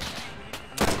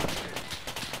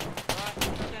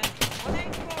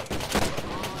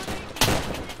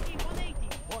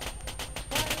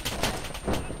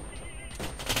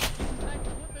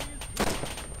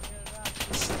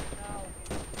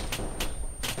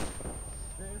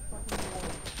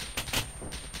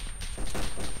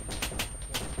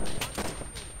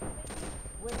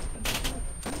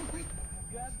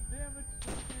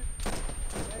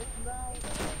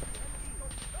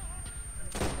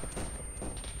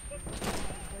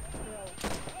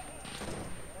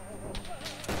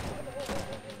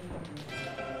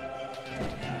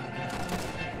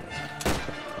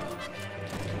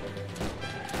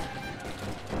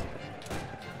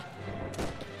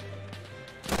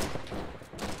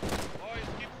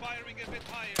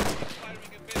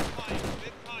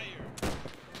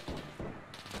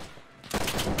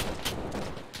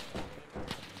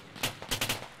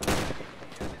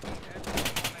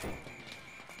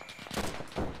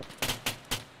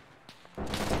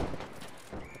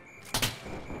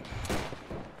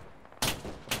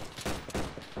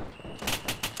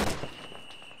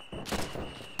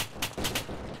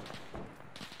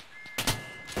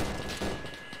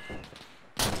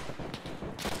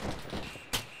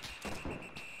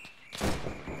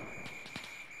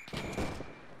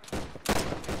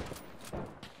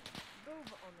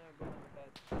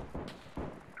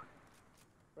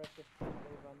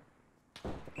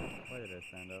 Why did I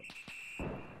stand up?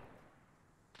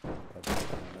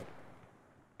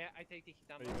 Yeah, I take the hit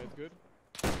down. Are you guys good?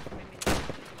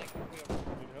 Like,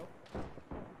 Need help?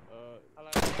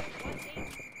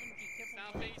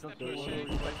 Southeast and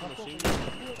pushing.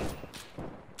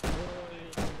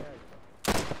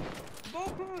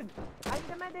 Bokun! I'm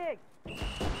the medic! No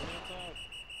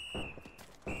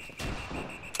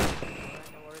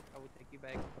worries, I will take you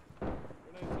back.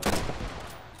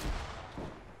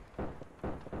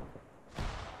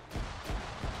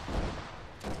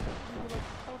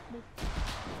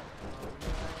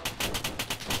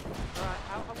 Alright,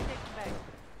 I will take you back.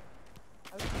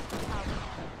 I will take you out.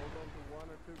 Hold on to 1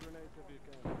 or 2 grenades if you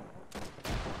can.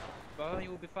 But you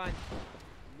will be fine.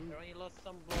 You only lost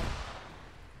some blood.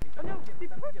 Oh no! They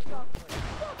pushed us!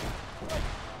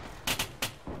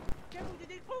 Careful,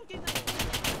 they pulled in!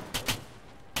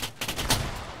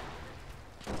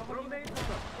 Grenade!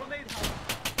 Grenade!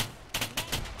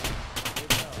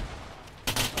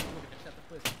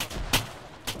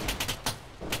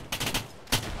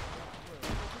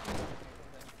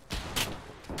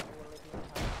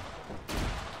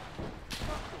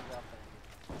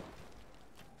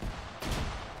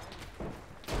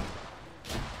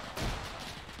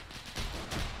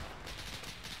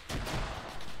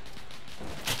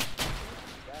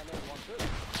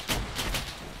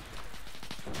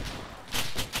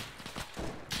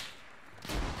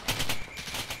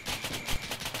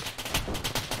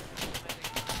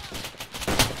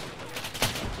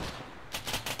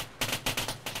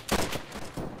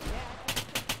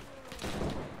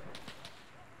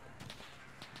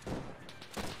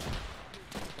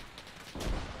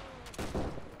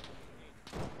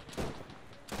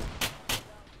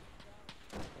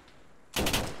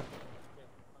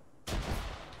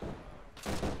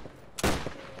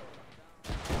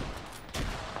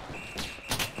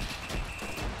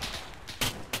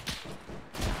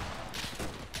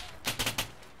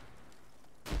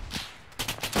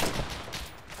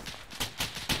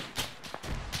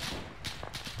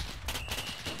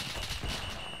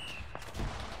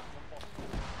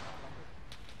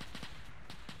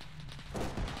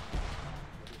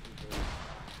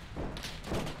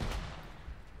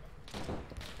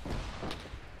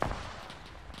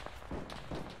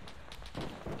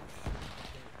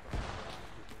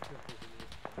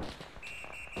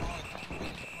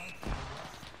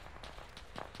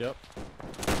 Yep.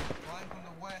 Flying from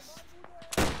the west.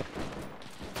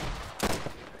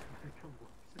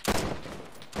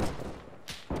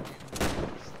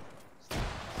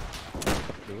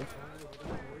 do it.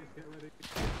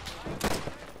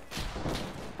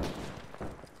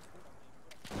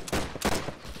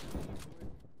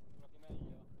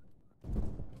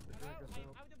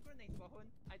 Out of grenades, Bohun.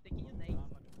 I'm taking your nades.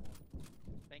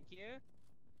 Thank you.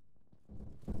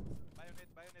 Bayonet,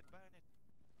 bayonet, bayonet.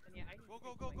 And yeah, I need Go, to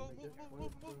go, take go, my- go, move, move,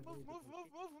 move, move, move, move, move,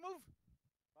 move, move.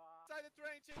 Inside the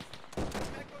trenches.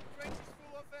 Backward trenches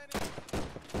full of enemies.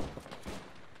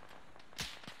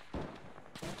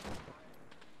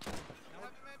 You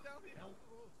have a man down here.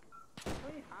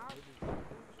 We have.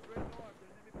 Straight north, the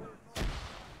enemy players north.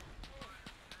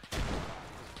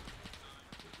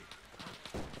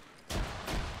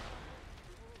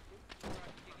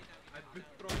 I've been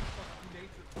throwing fucking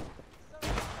nades.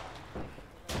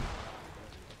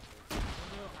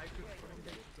 No, I could throw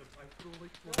nades. I threw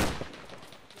like four.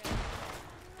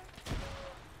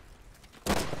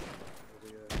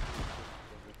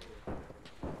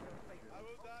 I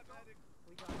will die, medic.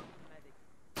 We got one medic.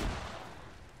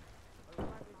 Our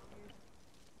plan is used.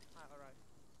 Ah, alright.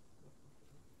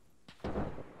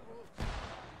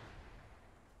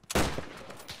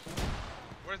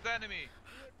 Where's the enemy?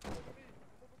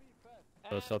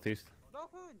 Southeast.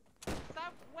 Bohun!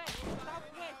 Southwest!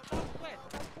 Southwest! Southwest!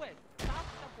 Southwest!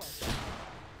 Southwest!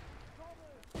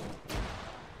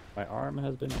 My arm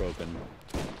has been broken.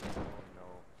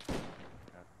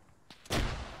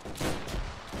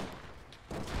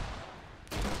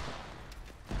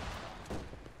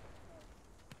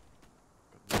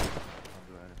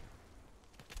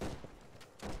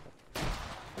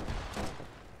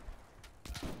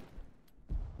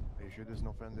 Are you sure there's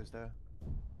no friendlies there?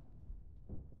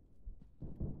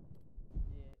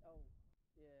 Yeah, oh,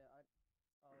 yeah,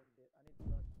 oh shit, I need to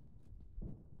look.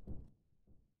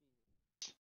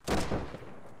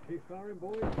 Keep firing,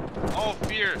 boys. Oh,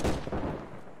 fear!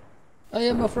 I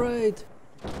am afraid.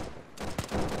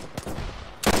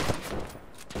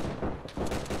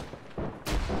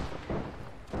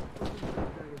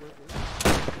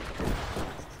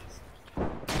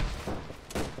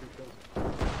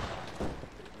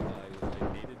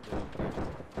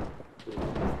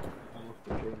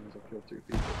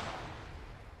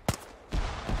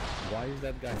 Why is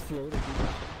that guy floating?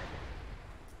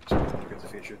 Get the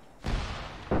feature.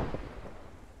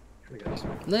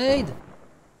 Nade!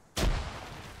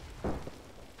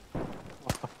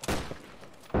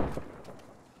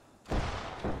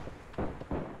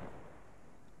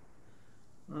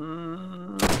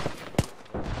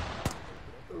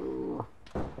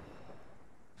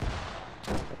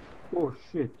 Oh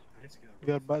shit.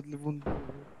 We are badly wounded.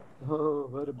 Oh,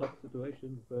 very bad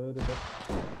situation. Very bad.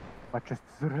 My chest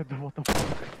is red. What the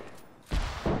fuck?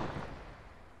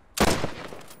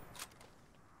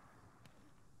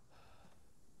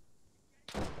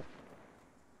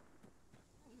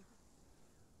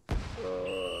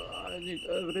 I need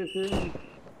everything.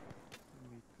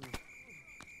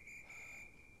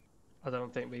 I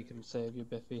don't think we can save you,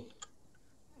 Biffy.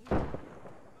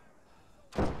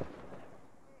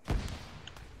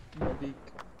 Medic,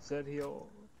 Sergio.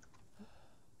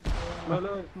 My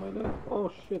leg, my leg.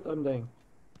 Oh shit, I'm dying.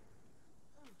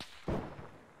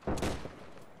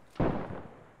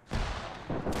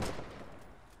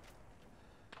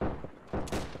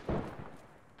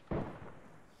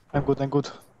 I'm good, I'm good.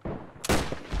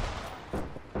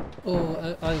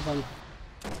 Oh, Ivan.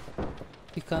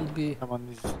 He can't be... Ivan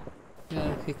is...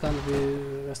 Yeah, he can't be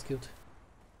rescued.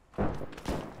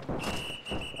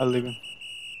 I'll leave him.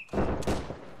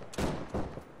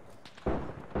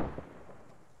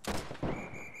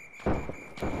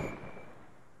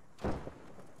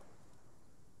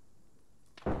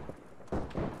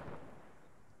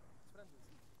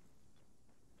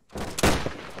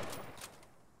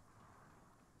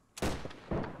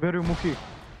 Where are you, Muki?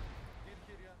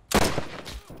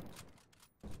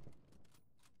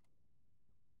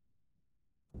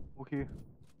 Muki.